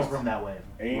couple of Angel those. from that wave.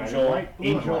 Angel- Red, white, blue,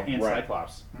 Angel white. and Right.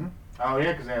 Cyclops. Oh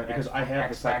yeah, Because I have the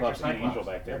X-Factor Cyclops and Angel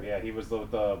back there. Yeah, he was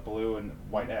the blue and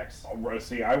white X.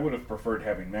 See, I would have preferred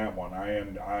having that one.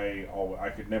 I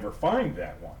could never find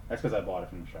that one. That's because I bought it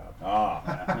from the shop.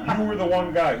 Ah, you were the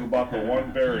one guy who bought the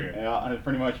one variant. Yeah, and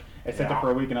pretty much. I sat there for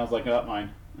a week and I was like, oh,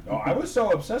 mine. Oh, I was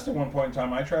so obsessed at one point in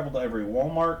time. I traveled to every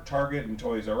Walmart, Target, and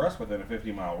Toys R Us within a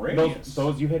 50-mile radius.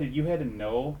 Those you had to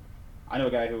know. I know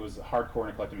a guy who was hardcore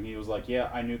into collecting. He was like, yeah,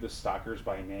 I knew the stalkers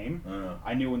by name.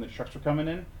 I knew when the trucks were coming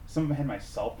in. Some of them had my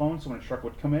cell phone, so when a truck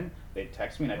would come in, they'd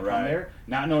text me and I'd come there,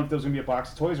 not knowing if there was going to be a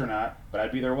box of toys or not, but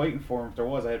I'd be there waiting for him. If there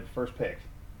was, I had the first pick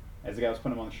as the guy was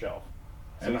putting them on the shelf.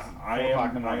 So And it's I 4 o'clock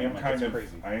in the am morning. I'm like, that's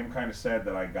crazy. kind of sad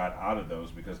that I got out of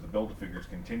those because the Build-A-Figures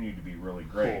continued to be really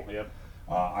great. Cool, yep.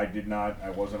 I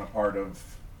wasn't a part of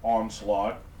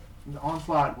Onslaught. The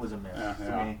Onslaught was a miss Yeah.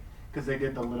 to me because they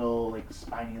did the little like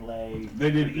spiny leg.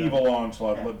 They did Evil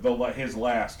Onslaught, Yeah. his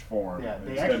last form, Yeah,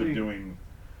 they instead actually- of doing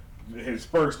his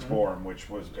first form, which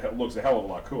looks a hell of a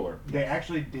lot cooler. They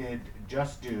actually did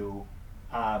just do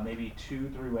maybe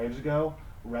 2-3 waves ago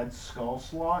Red Skull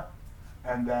slot,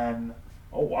 and then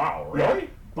Oh wow, really? yeah,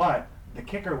 but the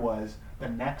kicker was the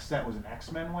next set was an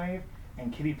X-Men wave,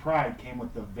 and Kitty Pryde came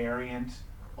with the variant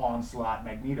Onslaught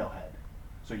Magneto head,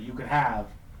 so you could have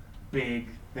big,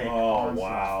 thick Oh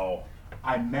Onslaught. wow.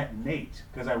 I met Nate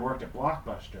because I worked at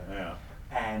Blockbuster, Yeah.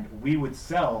 and we would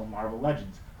sell Marvel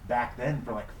Legends back then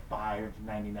for like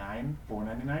 $5.99,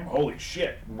 $4.99. Holy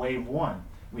shit. Wave 1,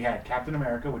 we had Captain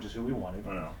America, which is who we wanted.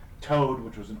 I know. Toad,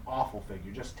 which was an awful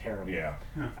figure, just terrible. Yeah.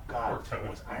 God, Poor Toad.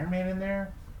 was Iron Man in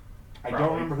there? I don't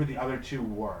Probably. remember who the other 2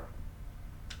 were.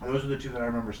 Those are the 2 that I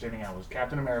remember standing out. Was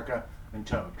Captain America and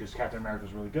Toad, because Captain America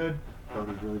was really good, Toad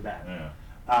was really bad.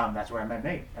 Yeah. That's where I met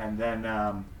Nate, and then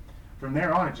from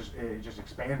there on, it just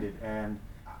expanded. And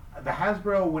the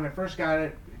Hasbro, when it first got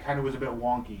it, kind of was a bit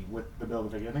wonky with the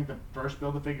Build-A-Figure. I think the first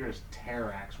Build-A-Figure is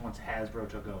Terrax once Hasbro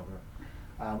took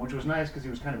over, which was nice because he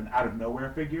was kind of an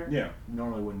out-of-nowhere figure. Yeah. You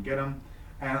normally wouldn't get him.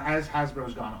 And as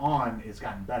Hasbro's gone on, it's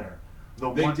gotten better.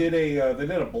 They did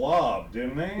a blob,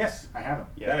 didn't they? Yes, I have him.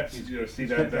 Yeah. That's He's that's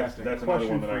fantastic. another Question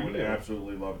one that I for would you.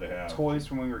 absolutely love to have. Toys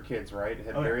from when we were kids, right? It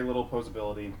had Oh, yeah. very little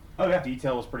posability. Oh, yeah.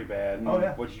 Detail was pretty bad. Oh,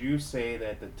 yeah. Would you say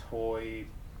that the toy,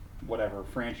 whatever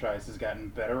franchise has gotten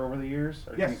better over the years?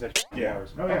 Or do you Yes. think that's Yeah.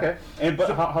 worse? Oh, yeah. Okay. And but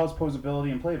So- how's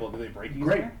posability and playable? Do they break easily?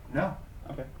 Great. No.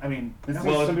 Okay. I mean, This no. is-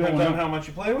 Well, it Some people depends on won't- how much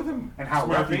you play with him. And how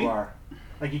rough Smurfy. you are.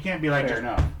 Like, you can't be like Fair just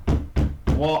enough.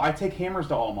 Well, I take hammers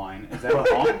to all mine. Is that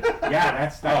wrong? Yeah,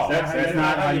 that's Oh, that's that's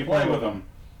not how you play with them.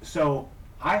 So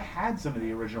I had some of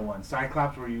the original ones.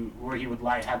 Cyclops, where he would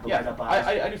have the Yeah, light up eyes.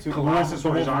 I do too. Colossus,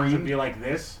 where his arms would Wolverine. be like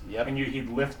this, Yep. and he'd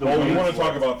lift the. Oh, you wings want to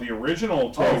talk with- about the original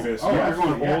Toy Biz? oh, yeah. you're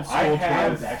going Yeah. old I school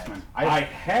have toys. that. X-Men. I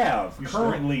have You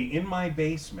currently in my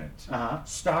basement Uh-huh.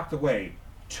 stocked away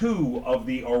 2 of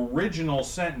the original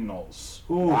Sentinels.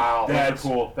 Ooh, Wow, That's-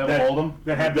 those are cool. That that- would hold them.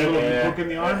 that had the That- little yeah. hook in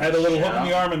the arm. Had a little hook in the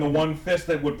Yeah. arm and the one fist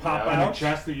that would pop Yeah. and a out.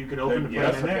 chest that you could open to put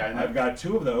Yes, it in there. okay. I've got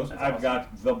 2 of those. That's I've awesome.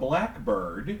 got the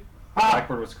Blackbird,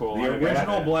 Blackbird was cool. the I regret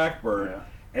original that. Blackbird,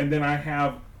 Yeah. and then I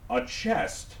have a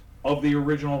chest of the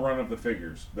original run of the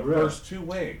figures. The Really? first 2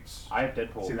 waves. I have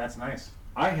Deadpool. See, that's nice.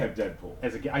 I have Deadpool. I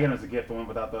got it as a gift. The one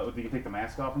without the. You can take the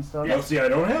mask off and stuff. Oh, see, I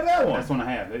don't have that one. That's the one I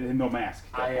have. It had no mask.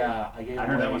 I gave I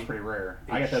heard that away- one's pretty rare.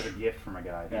 I got that as a gift from a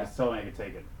guy. He Yeah. just told me I could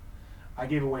take it. I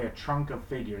gave away a trunk of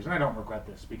figures, and I don't regret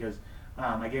this because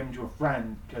I gave them to a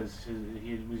friend because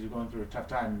he was going through a tough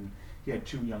time. And he had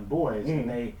 2 young boys, and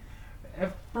they,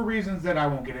 for reasons that I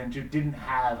won't get into, didn't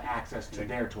have access to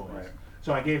their toys. Right.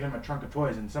 So I gave him a trunk of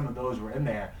toys, and some of those were in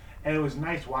there. And it was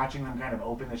nice watching them kind of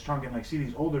open this trunk and like see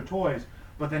these older toys,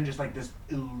 but then just like this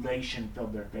elation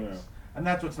filled their face. Yeah. And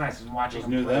that's what's nice is watching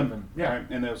Just them knew play with them. Yeah. Right?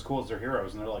 And they're as cool as their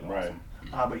heroes, and they're like Right.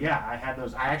 awesome. But yeah, I had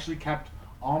those. I actually kept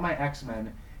all my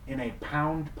X-Men in a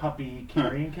pound puppy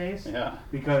carrying case. Yeah.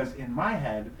 Because in my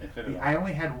head, It fitted I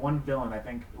only had one villain. I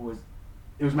think it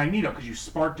was Magneto because you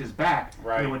sparked his back.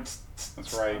 Right. And it went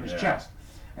That's right. on his Yeah. chest.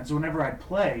 And so whenever I'd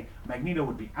play, Magneto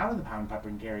would be out of the pound pepper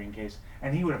and carrying case,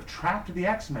 and he would have trapped the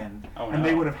X-Men, and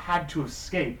they would have had to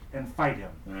escape and fight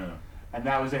him. Yeah. And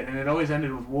that was it. And it always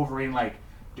ended with Wolverine like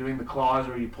doing the claws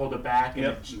where you pulled it back and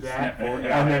and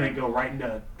then it go right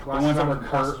into the ones that were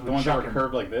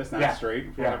curved like this, not straight.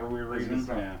 Whatever we were reading.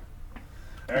 Yeah.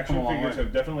 Action figures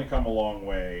have definitely come a long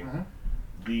way. Mm-hmm.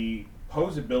 The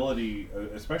posability,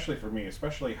 especially for me,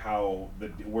 especially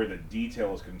where the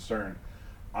detail is concerned,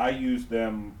 I use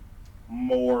them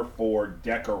more for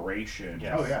decoration.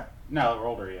 Yes. Oh yeah. Now that we're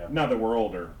older, yeah. Now that we're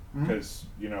older, because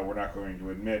we're not going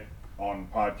to admit on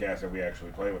podcasts that we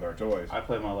actually play with our toys. I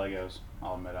play my Legos.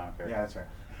 I'll admit I don't care. Yeah, that's fair.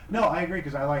 No, I agree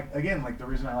because I like the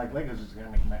reason I like Legos is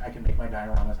I can make my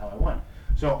dioramas how I want.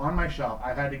 So on my shelf,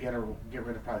 I've had to get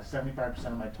rid of probably 75%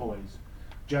 of my toys,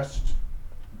 just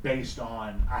based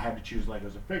on I had to choose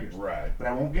Legos or figures. Right. But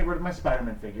I won't get rid of my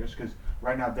Spider-Man figures because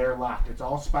right now they're locked. It's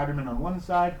all Spider-Man on one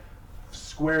side,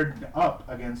 squared up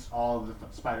against all of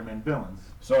the Spider-Man villains.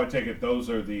 So I take it those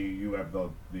are you have the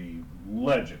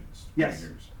Legends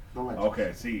figures. The Legends.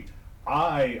 Okay, see,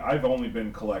 I've only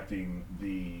been collecting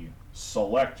the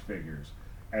Select figures,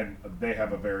 and they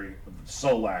have a very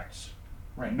select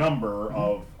number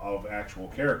of actual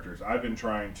characters. I've been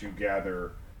trying to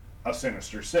gather a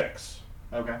Sinister Six.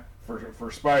 Okay.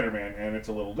 For Spider-Man, and it's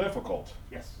a little difficult.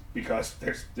 Yes. Because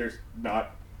there's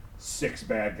not 6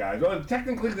 bad guys. Well,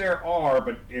 technically there are,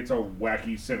 but it's a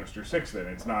wacky Sinister Six. Then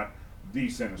it's not the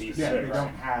Sinister Six. Yeah, they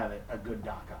don't have a good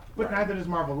doc-up. But neither does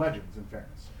Marvel Legends, in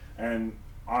fairness. And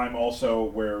I'm also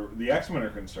where the X-Men are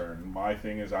concerned. My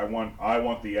thing is I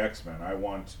want the X-Men. I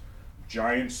want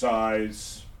giant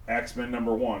size X-Men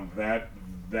 #1.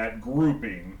 That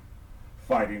grouping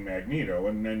fighting Magneto,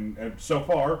 and so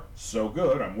far so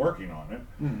good. I'm working on it.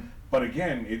 Mm-hmm. But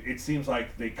again, it seems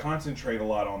like they concentrate a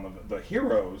lot on the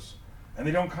heroes, and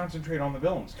they don't concentrate on the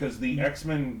villains because the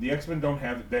X-Men don't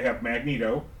have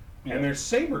Magneto and there's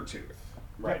Sabretooth.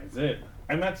 Right, that's it.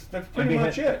 And that's pretty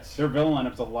much it. Their villain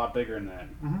lineup's a lot bigger than that.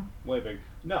 Mm-hmm. Way big.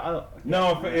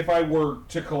 If I were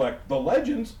to collect the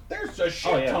Legends, there's a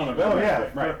shit ton of them. Oh yeah,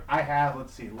 right. I have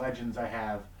Legends. I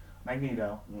have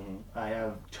Magneto. Mm-hmm. I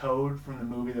have Toad from the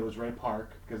movie that was Ray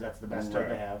Park because that's the best Toad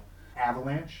they have.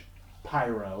 Avalanche,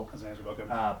 Pyro,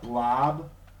 Blob,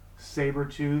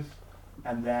 Sabretooth,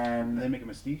 and then they make a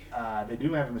Mystique. They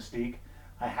do have a Mystique.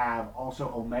 I have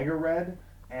also Omega Red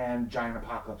and Giant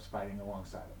Apocalypse fighting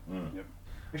alongside him. Yep.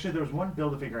 Actually, there was one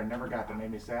Build-A-Figure I never got that made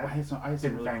me sad. I had some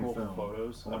really cool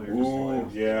photos. Ooh,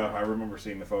 yeah, I remember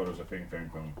seeing the photos of Fin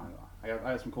Fang Foom. I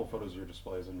had some cool photos of your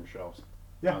displays on your shelves.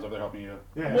 Yeah. I was over there helping you.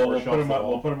 Yeah. We'll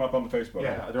put them up on the Facebook.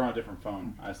 Yeah, they're on a different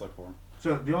phone. I just look for them.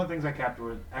 So the only things I kept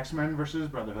were X-Men versus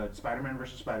Brotherhood, Spider-Man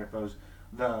versus Spider-Foes,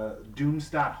 the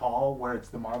Doomstot Hall where it's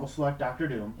the Marvel Select Doctor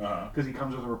Doom because he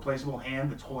comes with a replaceable hand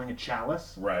that's holding a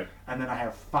chalice. Right. And then I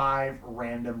have 5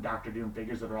 random Doctor Doom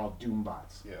figures that are all Doom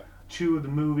bots. Yeah. 2 of the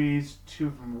movies, 2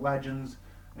 from Legends,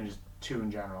 and just 2 in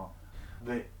general.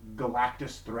 The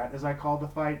Galactus Threat, as I call the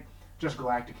fight, just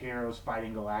galactic heroes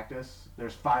fighting Galactus.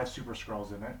 There's 5 Super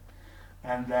Skrulls in it.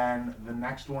 And then the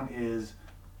next one is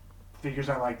figures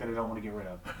I like that I don't want to get rid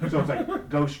of. So it's like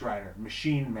Ghost Rider,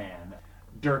 Machine Man,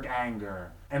 Dirk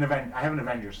Anger, and I have an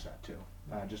Avengers set too.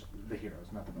 Just the heroes,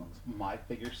 not the villains. My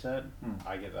figure set,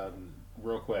 I get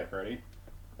real quick. Ready?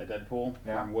 A Deadpool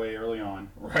from way early on.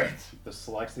 Right. The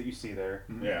selects that you see there,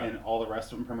 yeah, and all the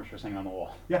rest of them pretty much just hanging on the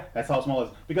wall. Yeah. That's how small it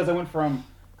is. Because I went from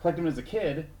collecting them as a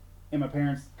kid, and my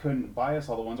parents couldn't buy us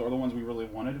all the ones, or the ones we really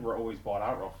wanted were always bought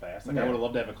out real fast. Like I would have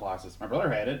loved to have a Colossus. My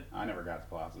brother had it. I never got the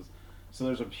Colossus. So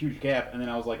there's a huge gap, and then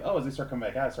I was like, as they start coming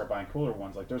back out, I start buying cooler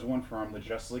ones. Like there's one from the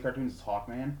Justice League cartoons, it's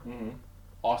Hawkman. Mm-hmm.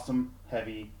 Awesome,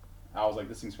 heavy. I was like,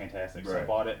 this thing's fantastic. So I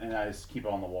bought it, and I just keep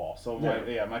it on the wall. So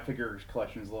my figure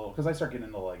collection is a little, because I start getting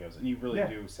into Legos, and you really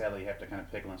do sadly have to kind of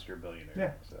pick unless you're a billionaire.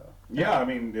 Yeah. So yeah, I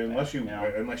mean, unless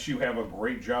you have a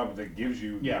great job that gives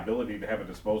you the ability to have a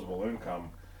disposable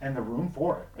income and the room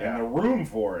for it, and the room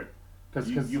for it.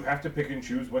 Because you have to pick and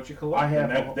choose what you collect.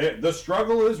 The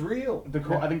struggle is real.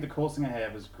 I think the coolest thing I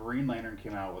have is Green Lantern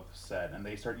came out with a set, and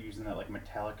they started using that like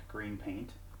metallic green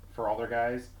paint for all their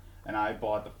guys. And I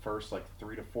bought the first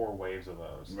 3 to 4 waves of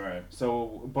those. Right.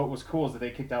 So, but what's cool is that they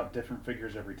kicked out different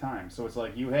figures every time. So it's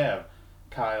like you have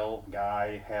Kyle,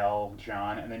 Guy, Hal,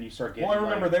 John, and then you start getting. Well, I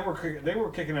remember they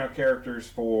were kicking out characters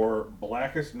for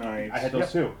Blackest Night. I had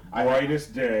those too.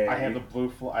 Brightest Day. I have the blue.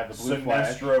 I have the blue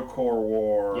Sinestro Core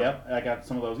War. Yep, I got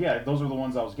some of those. Yeah, those were the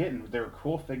ones I was getting. They were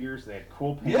cool figures. They had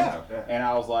cool paint. Yeah. And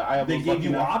I was like, they gave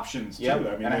you options too. Yep.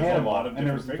 I mean, and I had a lot of and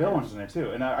there different was villains in there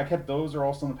too. And I kept those are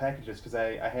also in the packages because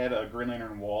I had a Green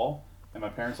Lantern wall in my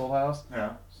parents' old house.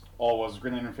 Yeah. All was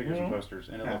Green Lantern figures and posters,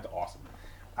 and it looked awesome.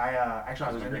 Actually,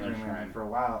 I was in the Green Green Lantern Lantern Shrine. for a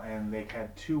while, and they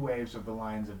had 2 waves of the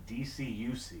lines of DC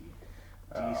UC,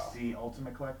 DC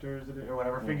Ultimate Collectors or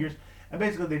whatever figures, and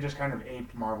basically they just kind of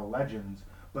aped Marvel Legends,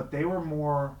 but they were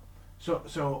more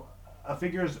so a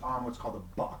figure's on what's called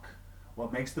a buck.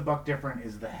 What makes the buck different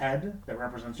is the head that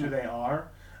represents who they are,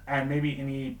 and maybe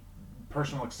any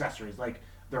personal accessories, like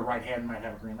their right hand might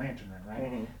have a Green Lantern in,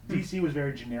 right? DC was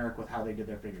very generic with how they did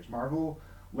their figures. Marvel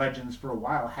Legends for a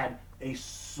while had a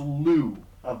slew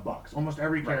of bucks. Almost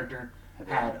every character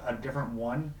had a different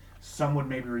one. Some would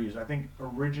maybe reuse. I think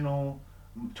original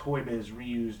Toy Biz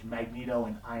reused Magneto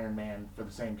and Iron Man for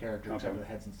the same character, except for the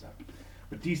heads and stuff.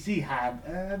 But DC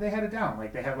had they had it down.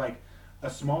 Like they have like a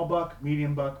small buck,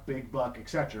 medium buck, big buck,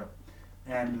 etc.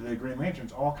 And the Green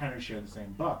Lanterns all kind of share the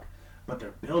same buck, but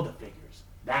they're Build-A-Figures.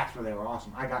 That's where they were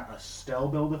awesome. I got a Stell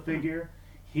Build-A-Figure.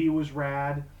 He was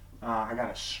rad. I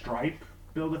got a Stripe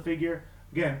Build-A-Figure.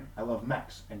 Again, I love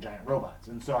mechs and giant robots,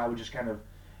 and so I would just kind of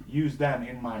use them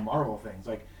in my Marvel things.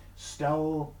 Like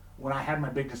Stell, when I had my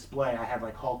big display, I had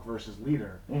like Hulk versus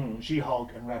Leader,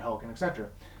 She-Hulk and Red Hulk, and etc.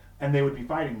 And they would be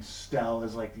fighting Stell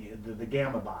as like the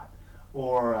Gamma Bot,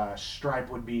 or Stripe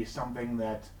would be something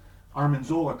that Armin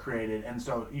Zola created, and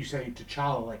so you say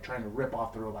T'Challa like trying to rip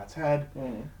off the robot's head.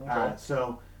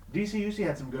 So DC UC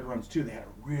had some good runs too. They had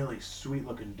a really sweet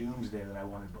looking Doomsday that I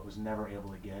wanted but was never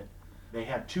able to get. They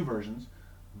had 2 versions.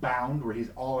 Bound, where he's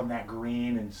all in that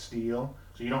green and steel,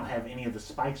 so you don't have any of the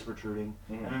spikes protruding,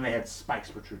 and then they had spikes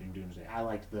protruding Doomsday. I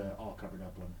liked the all covered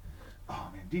up one. Oh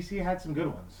man, DC had some good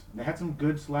ones. They had some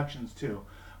good selections too,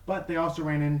 but they also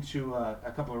ran into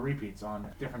a couple of repeats on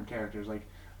different characters. Like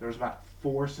there was about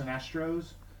 4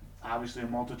 Sinestros, obviously a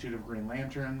multitude of Green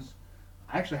Lanterns.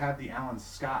 I actually have the Alan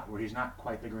Scott, where he's not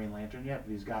quite the Green Lantern yet,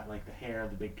 but he's got like the hair,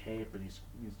 the big cape, and he's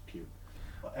cute.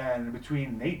 And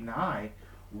between Nate and I,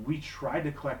 we tried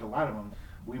to collect a lot of them.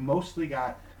 We mostly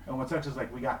got, and what sucks is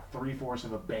like we got 3/4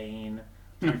 of a Bane,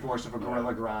 3/4 of a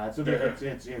Gorilla Grodd, so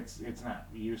it's not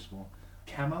useful.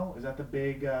 Chemo, is that the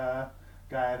big guy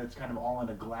that's kind of all in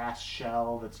a glass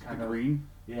shell? That's kind of green.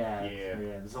 Yeah.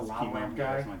 There's a lot Chemo, lamp yeah,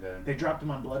 guy. something like that. They dropped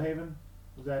him on Bloodhaven.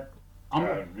 Was that?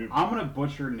 I'm gonna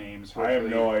butcher names. I have hopefully.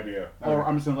 no idea. Or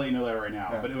I'm just gonna let you know that right now.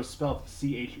 Yeah. But it was spelled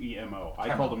CHEMO. I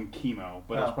Chemo. called him chemo,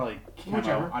 but it was probably chemo.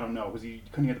 Whichever. I don't know because you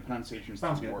couldn't get the pronunciation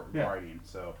Sounds good. Yeah. writing.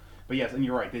 So, but yes, and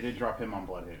you're right. They did drop him on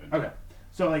Bloodhaven. Okay.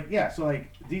 So like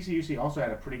DCUC also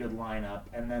had a pretty good lineup,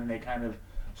 and then they kind of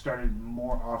started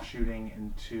more offshooting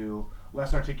into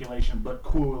less articulation but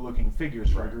cooler looking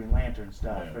figures for Green Lantern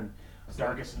stuff and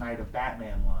Darkest Night of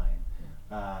Batman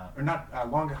line, or not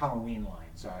Longer Halloween line.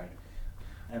 Sorry.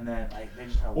 And then they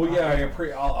just have. Well, yeah,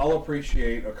 I'll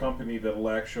appreciate a company that'll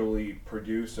actually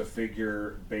produce a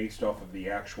figure based off of the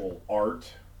actual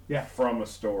art from a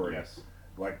story. Yes.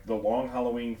 Like the Long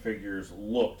Halloween figures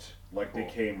looked like they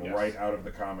came right out of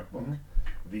the comic book.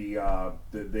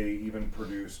 They even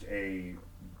produced a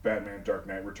Batman Dark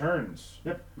Knight Returns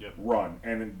run,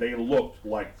 and they looked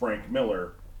like Frank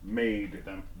Miller made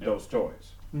those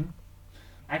toys.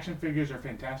 Action figures are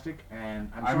fantastic, and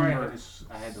I'm I sorry remember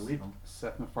I had to leave them.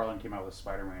 Seth MacFarlane came out with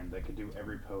Spider-Man that could do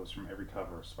every pose from every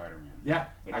cover of Spider-Man. Yeah,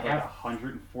 It I had like have.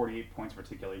 148 points of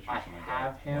articulation or I something like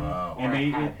have that. him. Wow. or And I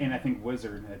had and I him. think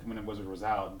Wizard, when Wizard was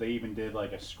out, they even did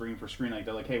like a screen for screen. Like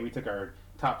they're like, hey, we took our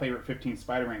top favorite 15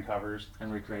 Spider-Man covers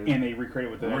and recreated. and they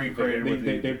recreated with the Recreated with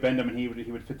they bend him and he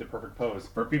would fit the perfect pose.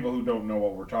 For people who don't know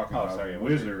what we're talking Oh, about, sorry,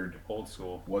 Wizard old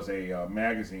school. was a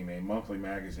magazine, a monthly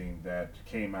magazine that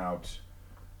came out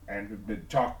and it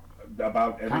talked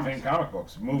about everything comic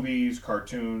books, movies,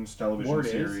 cartoons, television Word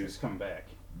series. is come back.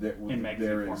 That in magazine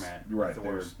there is, format. right?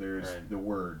 That's the There's word. the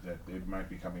word that it might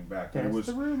be coming back. That's it was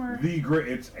the rumor. the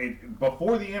great.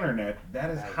 Before the internet. That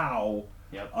is how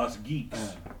Yep. us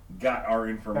geeks got our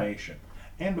information.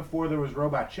 And before there was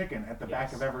Robot Chicken, at the back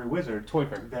Yes. of every Wizard, Toy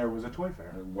fair. there was a toy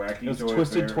fair. Wacky It was toy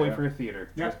Twisted fair, Toy yeah. Fair Theater.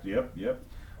 Yeah. Yep.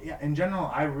 Yeah, in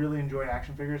general, I really enjoyed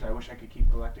action figures. I wish I could keep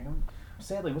collecting them.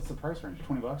 Sadly, what's the price range?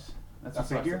 $20? That's A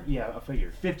figure? Yeah, a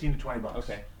figure. $15 to $20.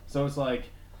 Okay, so it's like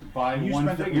buy You one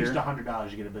spend at figure. least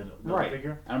 $100 to get a bit of Right.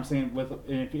 figure. And I'm saying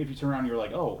if you turn around and you're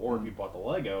like, oh, or if you bought the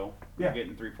Lego, Yeah. you're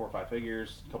getting 3, 4, 5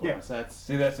 figures, a couple Yeah. of sets.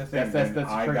 See, that's the thing. That's When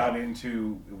a I trade-off. got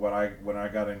into when I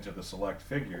got into the select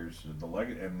figures, the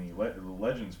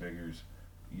Legends figures.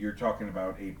 You're talking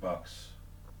about $8,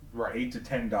 Right. $8 to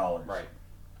 $10. Right.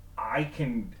 I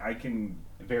can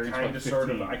Variants kind like of sort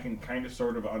of 15. I can kind of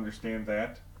sort of understand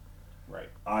that. Right.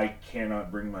 I cannot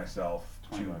bring myself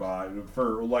to $20. buy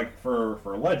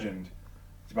for a Legend.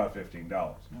 It's about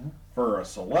 $15. For a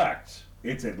Select,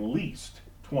 it's at least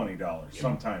 $20,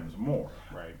 sometimes more.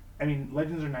 Right. I mean,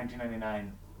 Legends are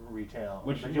 $19.99. retail,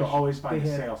 Which but you'll always find a they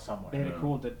had- sale somewhere. They had a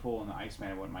cool Deadpool and the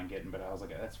Iceman I wouldn't mind getting, but I was like,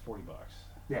 that's $40.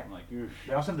 Yeah. I'm like, oof.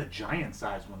 They also have the giant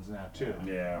size ones now too.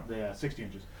 Yeah. The 60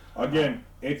 inches. Again,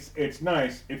 it's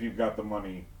nice if you've got the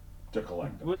money to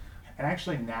collect them. And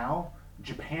actually now,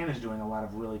 Japan is doing a lot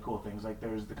of really cool things. Like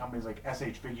there's the companies like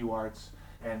SH Figuarts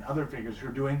and other figures who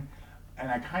are doing, and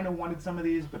I kind of wanted some of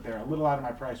these, but they're a little out of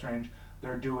my price range.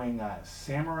 They're doing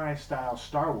samurai-style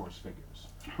Star Wars figures,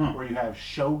 where you have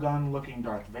Shogun-looking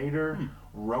Darth Vader,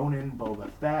 Ronin, Boba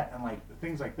Fett, and like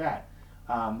things like that.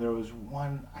 There was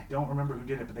one, I don't remember who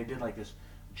did it, but they did like this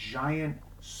giant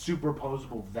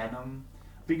superposable Venom.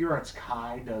 Figure Arts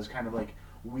Kai does kind of like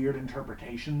weird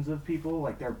interpretations of people.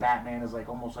 Like their Batman is like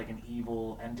almost like an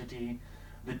evil entity.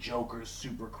 The Joker's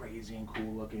super crazy and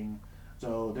cool looking.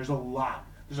 So there's a lot.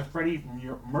 There's a Freddie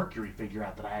Mercury figure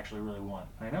out that I actually really want.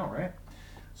 I know, right?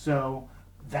 So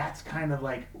that's kind of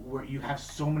like where you have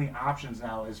so many options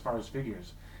now as far as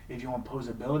figures. If you want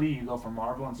posability, you go for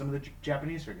Marvel and some of the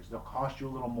Japanese figures. They'll cost you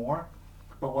a little more,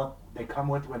 but what they come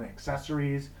with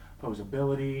accessories,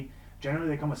 posability. Generally,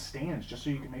 they come with stands just so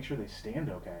you can make sure they stand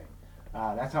okay.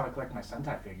 That's how I collect my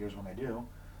Sentai figures when I do.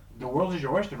 The world is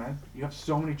your oyster, man. You have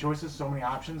so many choices, so many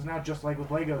options now, just like with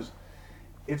Legos.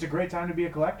 It's a great time to be a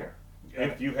collector.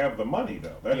 If you have the money,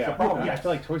 though, that's the problem. Yeah, I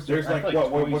feel like Toy Story. There's like, I feel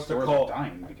like what's the stores call? are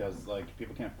dying because like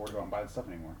people can't afford to go out and buy the stuff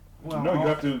anymore. Well, No, you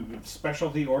have to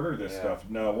specialty order this Yeah. stuff.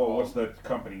 No, what's the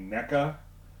company? Nika,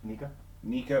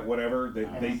 whatever.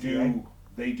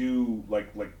 They do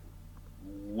like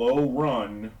low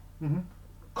run,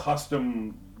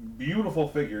 custom, beautiful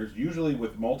figures, usually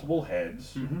with multiple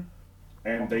heads,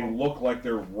 and they look like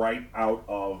they're right out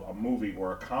of a movie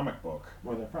or a comic book.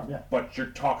 Where they're from, yeah. But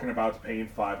you're talking about paying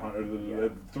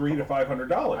 $300 to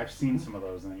 $500. I've seen some of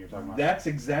those, and then you're talking about That's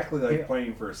exactly like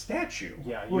paying for a statue.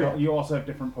 Yeah, Well, you also have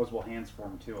different posable hands for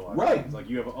them too. A lot of Right. times. Like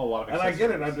you have a lot of. And I get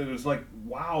it. accessories, It's like,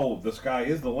 wow, the sky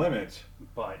is the limit.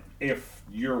 but If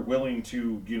you're willing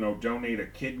to, donate a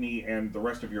kidney and the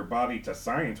rest of your body to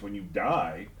science when you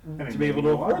die, to be able to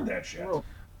afford that shit.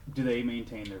 do they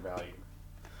maintain their value?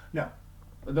 No.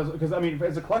 Because I mean,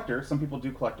 as a collector, some people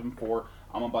do collect them for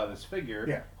I'm gonna buy this figure,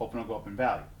 Yeah. hoping it'll go up in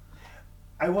value.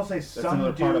 I will say That's some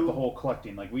another do. part of the whole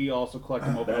collecting. Like we also collect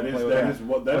them, open That and is play with that them. is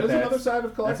what But that is that's- another side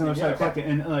of collecting. That's another side of yeah.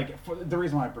 collecting, and like the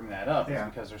reason why I bring that up Yeah.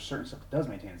 is because there's certain stuff that does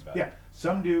maintain its value. Yeah,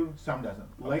 some do, some doesn't.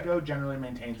 Lego generally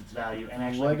maintains its value and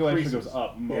actually Lego actually increases. goes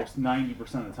up most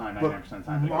 90% of the time, 99% of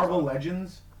the time. it goes Marvel up.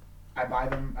 Legends, I buy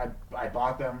them. I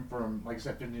bought them from, like I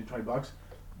said, $15 to $20.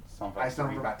 Some I sell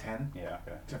them free. for about 10 Yeah.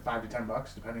 Okay. to $5 to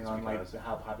 $10, depending on like because-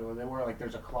 how popular they were. Like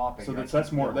there's a claw figure. So I that's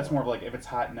keep more getting. of like if it's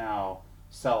hot now,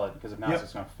 sell it because if not, Yep. it's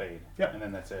just gonna fade. Yep. And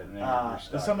then that's it. And then you're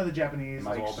stuck. Some of the Japanese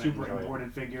Might as like well open it and super enjoy it.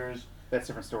 imported figures. That's a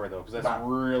different story though, because that's About-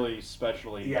 really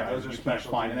specially. Yeah, those are you can't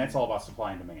specialty. find, and that's all about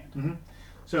supply and demand. Mm-hmm.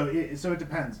 So it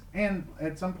depends. And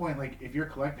at some point, like if you're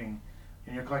collecting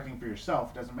and you're collecting for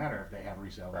yourself, it doesn't matter if they have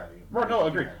resale value. Right, no,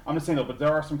 agreed. I'm just saying though, but there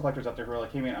are some collectors out there who are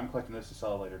like, hey man, I'm collecting this to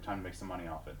sell it later, time to make some money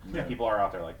off it. Yeah. People are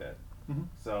out there like that. Mhm.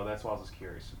 So that's why I was just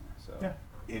curious. So Yeah.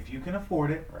 If you can afford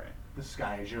it, right. the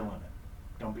sky is your limit.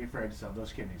 Don't be afraid to sell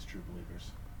those kidneys, true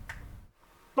believers.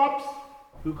 Pops.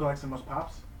 Who collects the most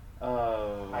pops?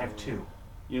 I have 2.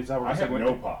 Yeah, is that what I we're have segue no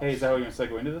into? pops. Hey, is that how you're gonna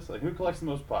segue into this? Like, who collects the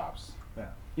most pops? Yeah.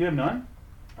 You have none.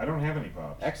 I don't have any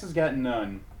pops. X has got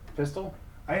none. Pistol.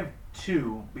 I have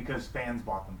 2 because fans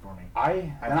bought them for me.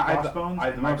 I I have Crossbones I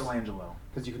have and the most Michelangelo.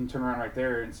 because you can turn around right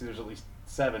there and see there's at least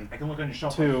 7. I can look on your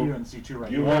shelf 2. right here and see 2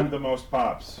 right You here. have the most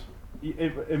pops.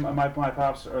 My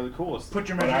pops are the coolest. Put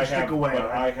your But I measuring stick have, away. but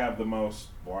alright? I have the most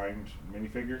blind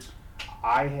minifigures.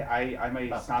 I may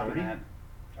About stop 30? in that.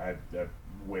 I have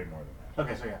way more than that.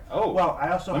 Okay, so yeah. Oh, Well, I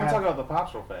also let me have... talk about the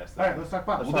pops real fast. All right, let's talk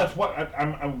pops. Well, that's what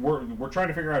we're trying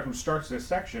to figure out who starts this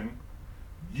section.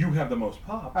 You have the most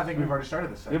pops. I think we've already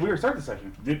started this Yeah, section. we were starting the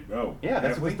section. Yeah,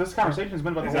 That's this conversation has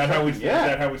been about Is the whole that how we? section. Is Yeah,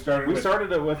 that how we started? we with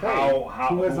started it with how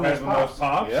who has the most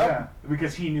pops? Yep. Yeah,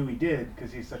 because he knew he did,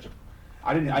 because he's such a...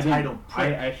 I didn't. Entitled I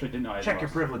prick. actually didn't know. I had Check the your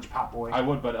most. privilege, pop boy. I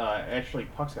would, but actually,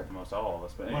 Puck's got the most of all of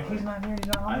us. But anyway, Well, he's not here. He's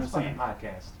not on I'm this fucking saying.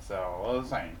 podcast. So I was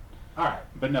saying. All right.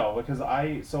 But no, because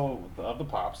of the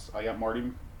pops, I got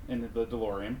Marty in the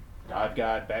DeLorean. I've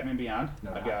got Batman Beyond. No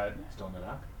I've doc. got. Still no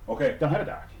doc. Okay, Don't have a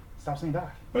doc. Stop saying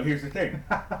doc. but here's the thing: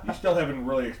 you still haven't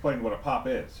really explained what a pop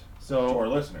is So to our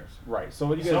listeners. right. So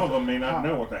what you guys? Some of them may not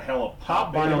know what the hell a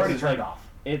pop vinyl is. Already is turned like- off.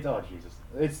 It's oh Jesus.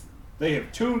 It's They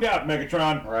have tuned out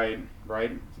Megatron. right.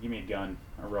 Give me a gun,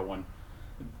 a real one.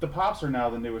 The pops are now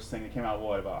the newest thing that came out.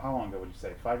 What about how long ago would you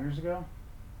say? 5 years ago?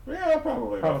 Yeah,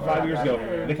 probably. Probably 5 years ago.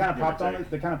 Yeah, They kind of give or popped on. take.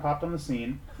 They kind of popped on the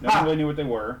scene. No one really knew what they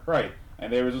were. Right.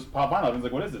 And they were just pop vinyl. I was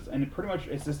like, what is this? And pretty much,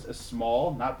 it's just a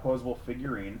small, not posable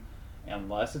figurine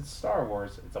unless it's Star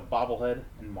Wars, it's a bobblehead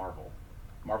and Marvel.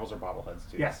 Marvels are bobbleheads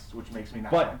too. Yes, which makes me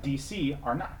not. But DC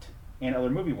are not, and other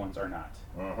movie ones are not.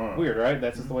 Uh-huh. Weird, right?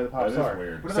 That's just the way the pops That is are.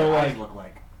 weird. What do So their eyes like, look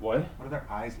like? what? What do their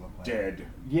eyes look like? Dead.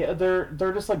 Yeah, they're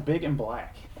just like big and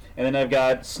black. And then I've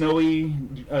got Snowy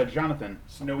Jonathan,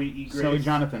 Snowy Egret. Snowy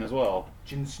Jonathan as well.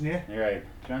 Jin Sneh? You're right,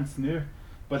 Jon Snow.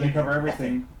 But they cover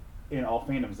everything in all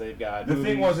fandoms. They've got The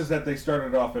thing was movies. is that they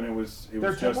started off and it was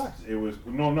They're $10.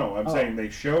 I'm Oh. saying they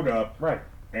showed up right,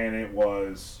 and it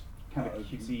was kind of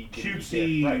cutesy,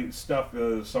 cutesy right. stuff.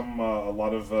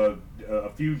 A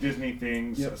few Disney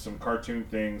things, Yep. some cartoon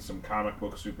things, some comic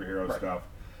book superhero Right. stuff,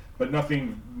 but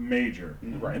nothing major.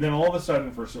 Right. And then all of a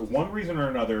sudden, for one reason or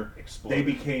another,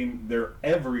 Exploded. they're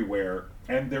everywhere,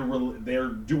 and they're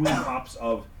doing pops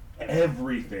of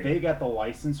everything. They got the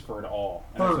license for it all.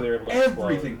 And that's For why they're able to explode.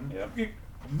 everything. Yep.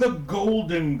 The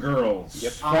Golden Girls.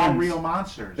 Yep. All Friends. real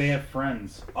monsters. They have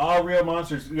friends. All Real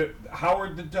Monsters.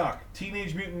 Howard the Duck.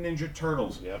 Teenage Mutant Ninja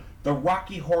Turtles. Yep. The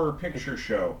Rocky Horror Picture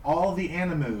Show. all the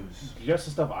Animus. Just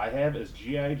the stuff I have is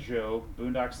G.I. Joe,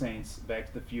 Boondock Saints, Back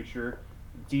to the Future,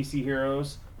 DC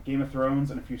Heroes, Game of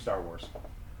Thrones, and a few Star Wars.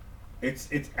 It's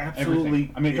absolutely.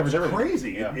 Everything. I mean, it covers it's everything.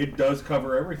 crazy. Yeah. It does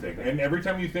cover everything. And every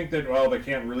time you think that they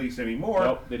can't release any more,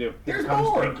 Nope, they do. there's Comes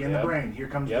more. Pinky in the Yep. Brain. Here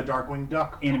comes Yep. the Darkwing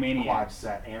Duck Animaniacs. quad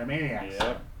set. Animaniacs.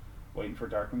 Yep. Waiting for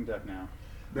Darkwing Duck now.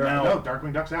 No,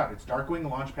 Darkwing Duck's out. It's Darkwing,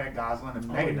 Launchpad, Goslin, and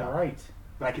Megaduck. you're right.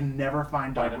 But I can never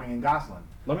find Find Darkwing and Goslin.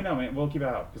 Let me know, man. We'll keep it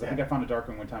out because I Yeah. think I found a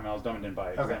Darkwing one time and I was dumb and didn't buy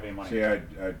it because I Okay. didn't have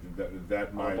any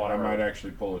See, money. I might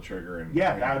actually pull a trigger and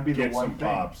Yeah, and that would be get the one some thing.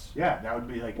 pops Yeah, that would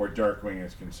be like. where Darkwing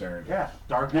is concerned. Yeah,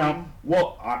 Darkwing. Now-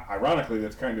 Well, ironically,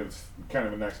 that's kind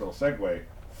of a nice little segue.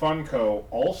 Funko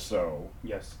also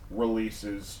Yes.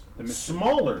 releases The mystery.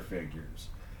 smaller figures,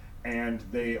 and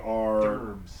they are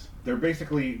Derbs. they're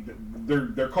basically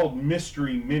they're called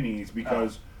mystery minis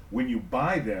because when you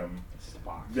buy them, It's just a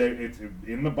box. it's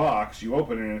in the box. You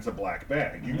open it and it's a black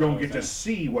bag. You Yeah, don't that's get to it.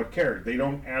 see what character. They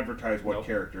don't advertise what Nope.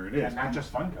 character it Yeah, is. not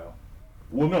just Funko.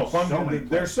 Well, no, So Funko. many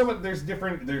There's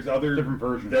there's other Different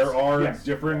versions. There are Yes.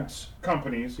 different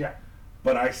companies. Yeah.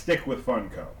 But I stick with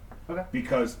Funko Okay.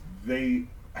 because they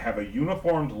have a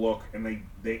uniformed look and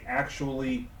they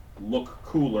actually look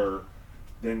cooler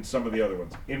than some of the other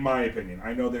ones, in my opinion.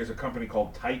 I know there's a company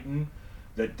called Titan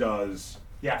that does.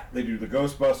 Yeah. They do the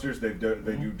Ghostbusters. They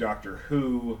do Doctor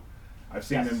Who. I've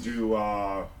seen Yes. them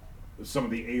do some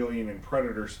of the Alien and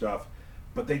Predator stuff,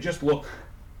 but they just look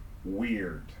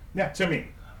weird. Yeah. To me.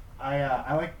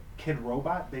 I like Kid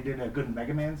Robot. They did a good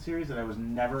Mega Man series that I was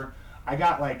never. I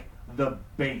got like the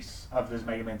base of this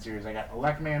Mega Man series. I got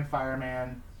Electman,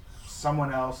 Fireman,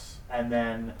 someone else, and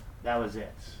then that was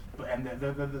it. And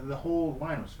the whole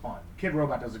line was fun. Kid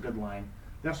Robot does a good line.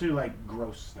 They also do like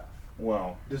gross stuff.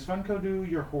 Well, Does Funko do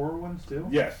your horror ones too?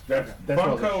 yes, that's That's what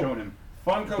I was Funko. showing him.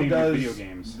 Funko Things does with video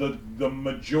games. the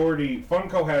majority.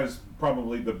 Funko has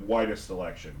probably the widest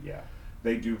selection. Yeah.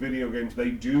 They do video games. They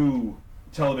do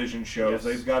television shows. Yes.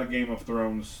 They've got a Game of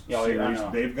Thrones Yeah, I series.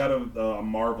 know. They've got a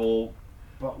Marvel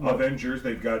But look, Avengers.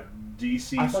 They've got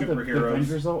DC I thought the superheroes.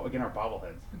 Avengers though again are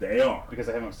bobbleheads They are. because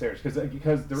I have them upstairs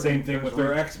because they're Same thing with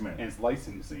their and X-Men. it's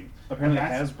licensing. Apparently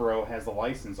That's- Hasbro has the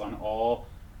license on all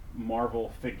Marvel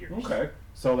figures. Okay.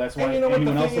 So that's why And you know what the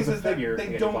anyone else thing has is, a is that figure. they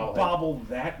get a don't bobblehead. bobble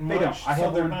that much. They don't. I so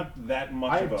have they're one- not that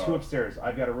much I of have a. two upstairs.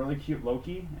 I've got a really cute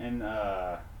Loki and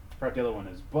I forgot the other one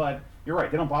is. But you're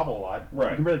right, they don't bobble a lot. Right.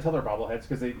 You can really tell they're bobbleheads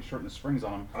because they shorten the springs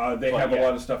on them. They But have yeah. a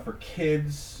lot of stuff for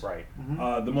kids. Right.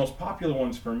 The most popular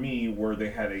ones for me were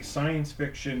they had a science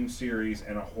fiction series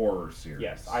and a horror series.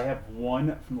 Yes, I have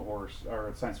one from the horror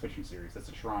or science fiction series. That's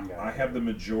a Tron guy. I have the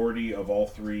majority of all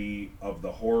three of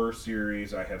the horror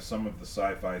series. I have some of the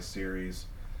sci-fi series.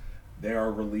 They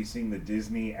are releasing the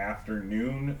Disney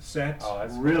Afternoon set, Oh,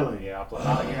 that's Really? Cool. Yeah, I'll play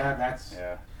Oh, yeah, that's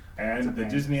Yeah. and that's the a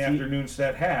Disney thing. Afternoon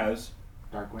set has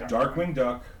Darkwing. Darkwing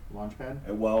Duck. Launchpad.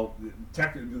 Well,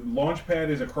 Launchpad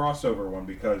is a crossover one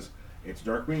because it's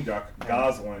Darkwing Duck,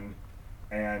 Goslin,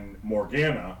 and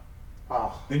Morgana.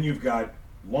 Oh, Then you've got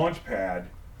Launchpad,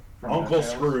 From Uncle DuckTales.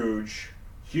 Scrooge,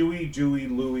 Huey, Dewey,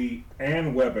 Louie,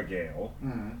 and Webigail.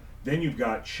 Mhm. Then you've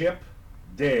got Chip,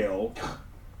 Dale,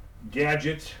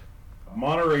 Gadget,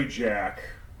 Monterey Jack,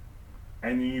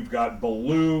 and then you've got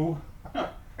Baloo,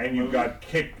 and you've got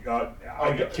Kit. Kit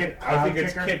I think Cloud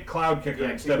it's Kicker? Kit Cloud Kicker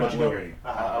Yeah, instead Kit of Cloud Louie. Kicker.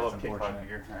 Ah, I that's love Kit Cloud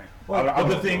unfortunate. Kicker. Right. But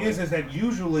the thing is that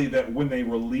usually that when they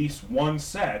release one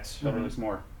set, They'll release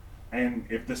more. and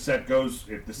if the set get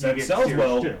sells series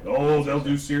well, two. they'll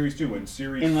do series 2, and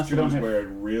series Unless they 2 don't is have- where it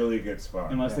really gets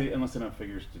fun. Unless they don't have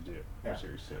figures to do Yeah. for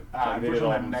series 2. Unfortunately, all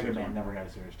my in Mega series Man one. never got a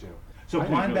series 2. So I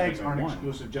didn't blind really bags think aren't one.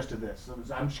 exclusive just to this.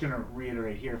 So I'm just going to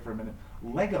reiterate here for a minute.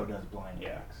 Lego does blind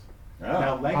Yeah. bags. Oh.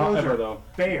 Now Legos However, are though,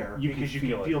 fair you because can you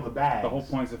feel can it. feel the bags. The whole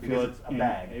point is to because feel it it's a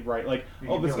bag. right? Like, You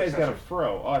oh, can this feel guy's got a accessories.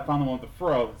 fro. Oh, I found the one with the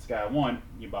fro. This guy I want.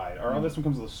 You buy it. Or oh, this one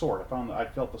comes with a sword. I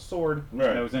felt the sword. Right.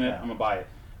 And I was in it. Yeah. I'm gonna buy it.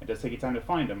 It does take you time to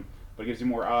find them, but it gives you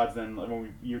more odds than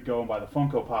when you go and buy the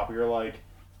Funko Pop. You're like,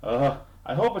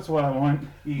 I hope it's what I want.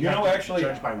 You have know, to actually,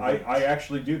 judge by weight. I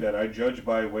actually do that. I judge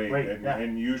by weight, Weight, and, yeah.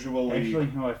 and usually, Actually,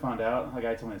 you know what I found out? A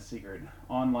guy told me a secret.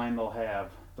 Online, they'll have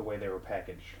the way they were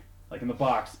packaged. Like in the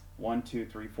box, 1, 2,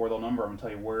 3, 4. They'll number them and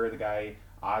tell you where the guy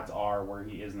odds are where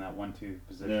he is in that 1, 2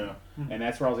 position. Yeah. And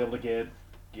that's where I was able to get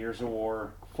Gears of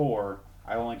War 4.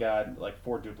 I only got like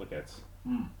 4 duplicates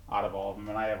out of all of them,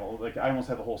 and I almost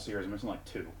have the whole series. I'm missing like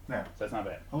 2. Yeah. So that's not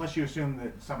bad. Unless you assume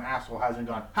that some asshole hasn't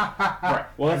gone, ha ha ha. Right.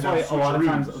 Well, that's and why those a lot of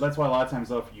times. switcheroos. That's why a lot of times,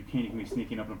 though, if you can't, you can be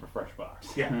sneaking up in a fresh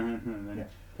box. Yeah. and then Yeah.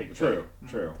 take the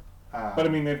true. But I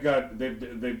mean, they've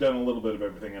done a little bit of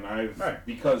everything, and Right.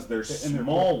 because they're And they're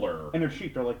smaller, and they're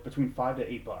cheap. They're like between $5 to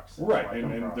 $8. That's right, what I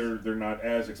come and across. they're not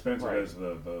as expensive Right. as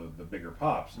the bigger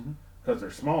pops. Because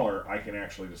they're smaller, I can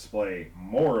actually display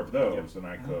more of those than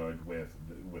I could with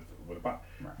a pop.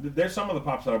 Right. There's some of the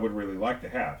pops that I would really like to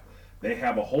have. They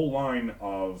have a whole line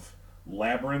of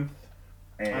Labyrinth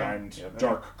and Yep.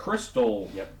 Dark Crystal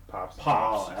Yep, pops.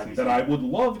 pops Oh, have you that seen I it? would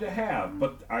love to have,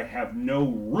 but I have no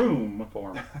room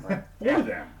For 'em, right. for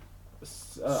them.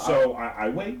 So I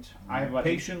wait. I have about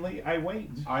patiently. I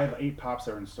wait. I have 8 pops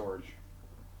that are in storage.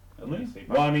 At least 8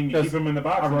 Well, I mean, you Because keep them in the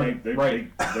box, I and run- they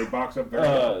right. they box up very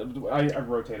well. I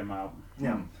rotate them out.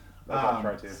 Yeah. That's what I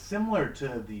try to. Similar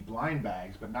to the blind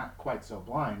bags, but not quite so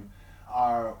blind,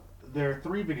 there are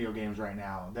 3 video games right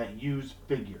now that use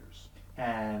figures.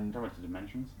 And Talking about the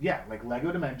dimensions. yeah, like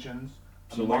Lego Dimensions.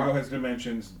 So Lego has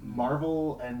dimensions.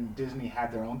 Marvel and Disney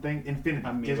had their own thing. Infinity.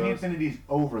 Amiibos. Disney Infinity's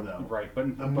over though. Right, but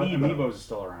Amiibo. Amiibos is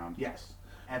still around. Yes.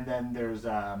 And then there's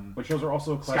Which those are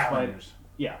also classified. Skylanders.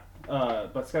 Yeah,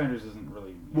 but Skylanders isn't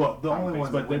really. Well, the only comic-based,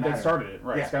 ones but that would that matter. started it,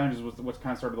 right? Yeah. Skylanders was what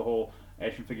kind of started the whole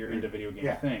action figure into video game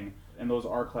Yeah. thing, and those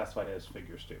are classified as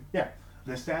figures too. Yeah.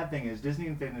 The sad thing is Disney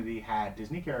Infinity had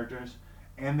Disney characters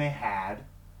and they had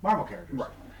Marvel characters. Right.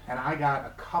 And I got a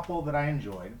couple that I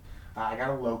enjoyed. I got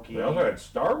a Loki. They also had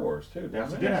Star Wars too. Yes,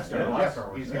 Didn't it they? did have Star Yeah. Wars. Yeah, Yes, Star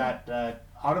Wars, he's yeah. got,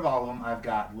 out of all of them, I've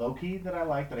got Loki that I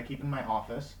like, that I keep in my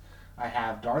office. I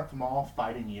have Darth Maul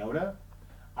fighting Yoda.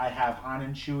 I have Han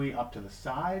and Chewie up to the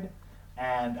side.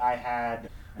 And I had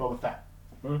Boba Fett.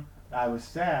 I was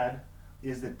sad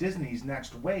is that Disney's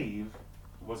next wave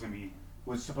Was gonna be.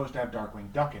 was supposed to have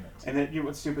Darkwing Duck in it. And then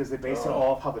what's stupid is they based it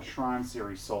all off how the Tron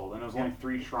series sold, and there was only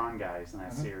 3 Tron guys in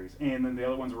that series, and then the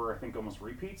other ones were I think almost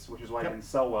repeats, which is why it Yep. didn't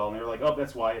sell well. And they were like, oh,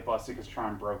 that's why it busted because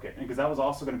Tron broke it, and because that was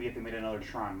also going to be if they made another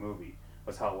Tron movie.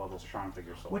 Was how well those Tron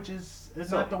figures sold. Which is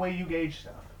So- not the way you gauge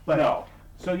stuff. But no,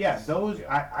 So yeah, those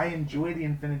Yeah. I enjoy the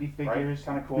Infinity figures right?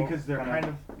 Kind of cool because they're kind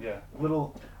of yeah.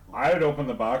 little. I would open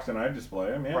the box and I'd display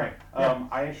them. Yeah. Right. Yeah.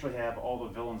 I actually have all the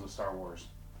villains of Star Wars.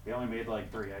 They only made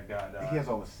like 3. I've got. He has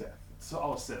all the Sith. So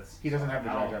all the Siths. He doesn't have the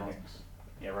Not Jar all Jar of them. Binks.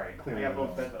 Yeah, right. Clearly I got not.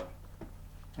 both that though.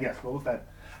 Yes, Boba Fett,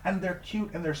 and they're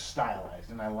cute and they're stylized,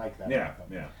 and I like that. Yeah. about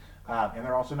them. Yeah. And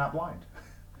they're also not blind.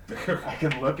 I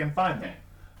can look and find them.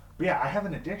 But yeah, I have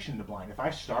an addiction to blind. If I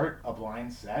start a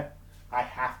blind set, I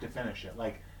have to finish it.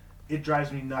 Like, it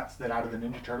drives me nuts that out of the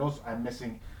Ninja Turtles, I'm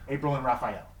missing April and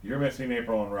Raphael. You're missing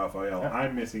April and Raphael. Yep.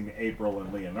 I'm missing April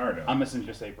and Leonardo. I'm missing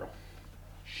just April.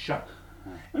 Shut up.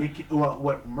 Well,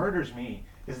 what murders me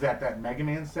is that Mega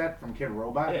Man set from Kid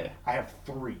Robot, Yeah. I have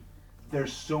 3.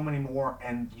 There's so many more,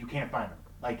 and you can't find them.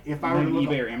 Like, if I You were on to look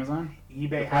eBay up, or Amazon? eBay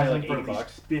They're has probably them for like at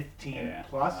least $80. 15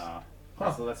 plus.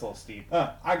 That's a little steep.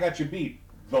 I got you beat.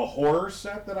 The horror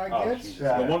set that I Oh, get, Jesus.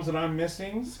 the ones that I'm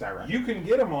missing, Skyrocket. you can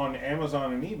get them on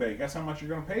Amazon and eBay. Guess how much you're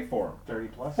going to pay for them? 30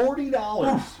 plus.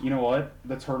 $40. You know what?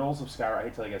 The turtles of Skyrocket, I hate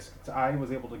to tell you guys, I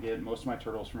was able to get most of my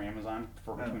turtles from Amazon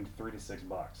for between $3 to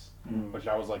 $6, which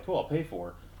I was like, cool, I'll pay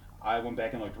for. I went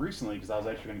back and looked recently because I was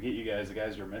actually going to get you guys the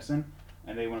guys you're missing,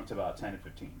 and they went up to about 10 to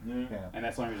 15. Yeah. And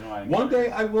that's the only reason why I One day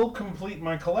I will complete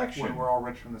my collection. When we're all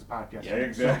rich from this podcast. Yeah,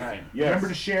 exactly. Right. Yes. Remember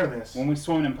to share this. When we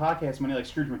swim in podcast money like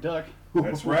Scrooge McDuck.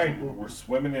 That's right. We're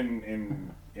swimming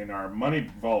in our money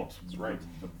vault. That's right.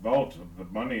 The vault of the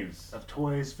monies. Of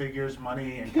toys, figures,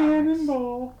 money, and comics.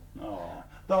 Cannonball. Oh.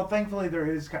 Though thankfully there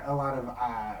is a lot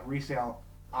of resale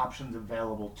options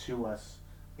available to us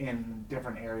in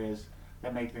different areas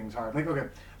that make things hard. Like, okay,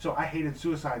 so I hated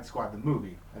Suicide Squad, the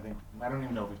movie. I don't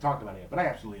even know if we've talked about it yet, but I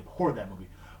absolutely abhorred that movie.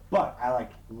 But I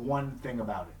like one thing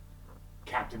about it,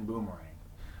 Captain Boomerang.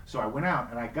 So I went out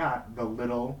and I got the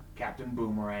little Captain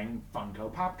Boomerang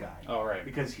Funko Pop guy. Oh, right.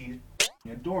 Because he's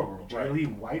Adorable. Right.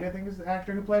 Jaleel White, I think, is the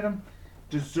actor who played him.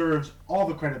 Deserves all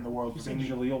the credit in the world You for say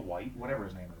being Jaleel White? whatever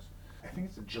his name is. I think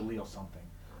it's a Jaleel something.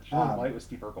 Jaleel White was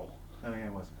Steve Urkel. Oh yeah,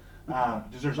 it was.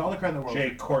 Deserves all the credit in the world.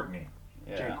 Jay Courtney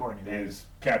Yeah. Jay Courtney. is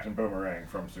Captain Boomerang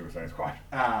from Suicide Squad.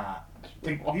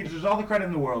 He deserves all the credit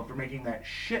in the world for making that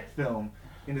shit film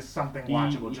into something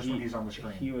watchable just when he's on the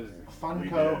screen. He was.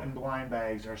 Funko and blind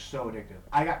bags are so addictive.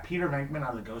 I got Peter Venkman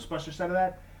out of the Ghostbusters set of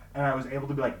that, and I was able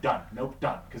to be like, done. Nope,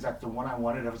 done. Because that's the one I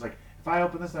wanted. I was like, if I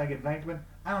open this and I get Venkman,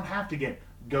 I don't have to get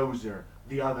Gozer,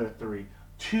 the other three,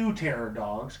 2 Terror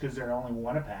Dogs, because they're only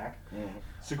 1 a pack,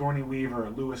 Sigourney Weaver,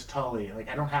 Louis Tully. Like,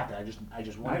 I don't have to. I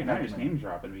just want Now you're Venkman. just name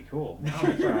dropping. It'd be cool. No,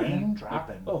 it's name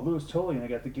dropping. Oh, Louis Tully, and I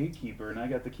got the Gatekeeper, and I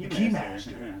got the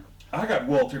Keymaster. Yeah. I got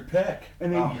Walter Peck.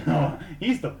 And then,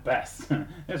 he's the best.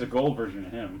 There's a gold version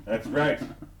of him. That's right.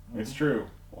 It's true.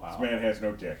 Wow. This man has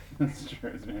no dick. That's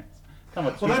true. Come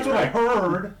with Well, that's Twinkie, what I right?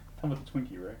 heard. Come with the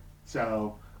Twinkie, right?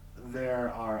 So,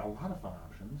 there are a lot of fun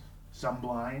options. Some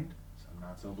blind, some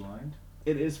not so blind.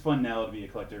 It is fun now to be a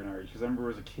collector in our age, because I remember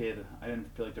as a kid, I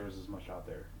didn't feel like there was as much out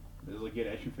there. There's like get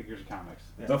action figures and comics.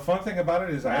 Yeah. The fun thing about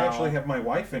it is I Now- actually have my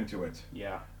wife into it.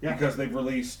 Yeah. Yeah. Because they've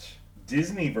released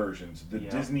Disney versions, the Yeah.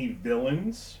 Disney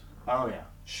villains. Oh, yeah.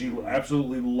 She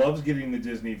absolutely loves getting the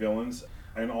Disney villains,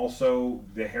 and also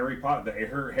the Harry Potter.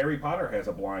 Harry Potter has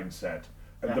a blind set.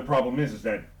 Yeah. The problem is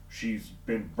that she's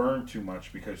been burned too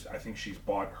much because I think she's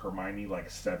bought Hermione like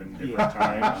 7 different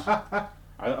times.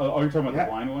 Oh, you're talking about Yeah. the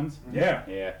blind ones? Yeah.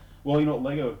 Yeah. Well,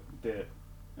 Lego did it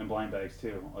in blind bags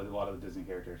too. A lot of the Disney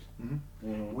characters.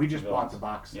 We just bought Villains. the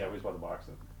box. Yeah, we just bought the box.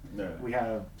 No. We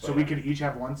have, so But, we yeah. could each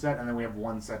have 1 set, and then we have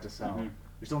 1 set to sell. Mhm.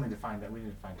 We still need to find that. We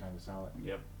need to find time to sell it.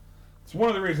 Yep. It's one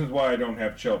of the reasons why I don't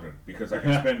have children, because I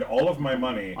can spend all of my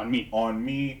money On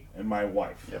me. and my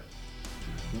wife. Yep.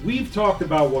 We've talked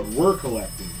about what we're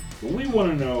collecting, but we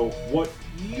want to know what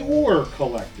you're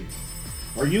collecting.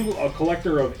 Are you a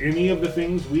collector of any of the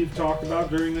things we've talked about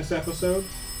during this episode?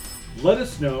 Let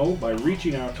us know by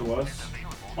reaching out to us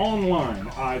online,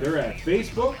 either at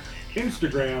Facebook,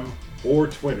 Instagram, or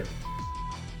Twitter.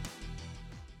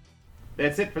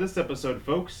 That's it for this episode,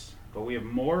 folks. But we have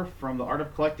more from the Art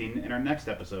of Collecting in our next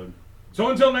episode. So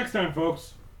until next time,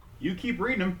 folks. You keep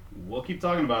reading them. We'll keep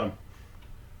talking about them.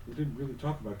 We didn't really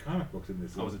talk about comic books in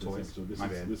this. Oh, was it toys? episode. My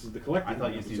bad. This is the collecting. I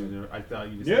thought you just episode. needed. I thought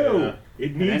you just. No, needed,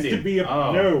 it an needs to ending. be a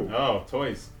oh. no. Oh,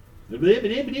 toys.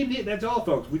 That's all,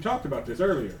 folks. We talked about this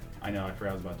earlier. I know. I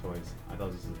forgot it was about toys. I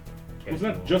thought this was. It's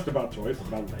not just about toys. It's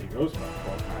about Legos,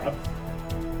 about Pop.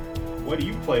 What do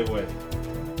you play with?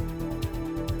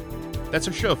 That's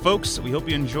our show, folks. We hope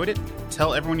you enjoyed it.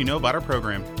 Tell everyone you know about our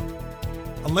program.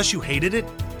 Unless you hated it,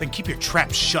 then keep your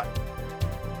trap shut.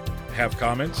 Have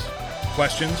comments,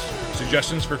 questions,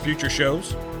 suggestions for future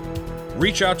shows?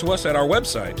 Reach out to us at our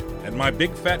website at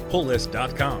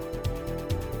mybigfatpulllist.com.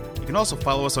 You can also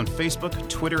follow us on Facebook,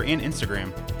 Twitter, and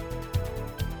Instagram.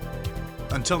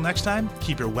 Until next time,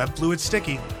 keep your web fluid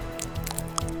sticky.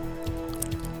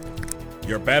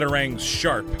 Your batarangs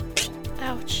sharp.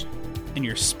 Ouch. And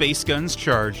your space guns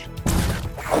charged.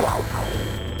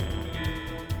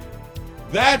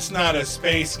 That's not a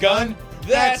space gun.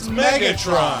 That's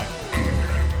Megatron.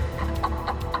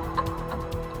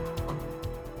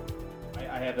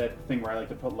 I have that thing where I like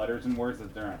to put letters in words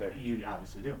that they're not there. You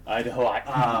obviously do. I do.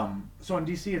 So in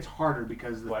DC, it's harder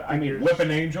because the What, I mean, figures-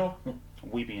 Whipping Angel?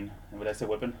 Weeping. Would I say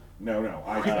whipping? No.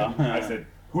 I said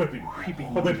whipping.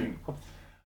 Whipping. Whipping.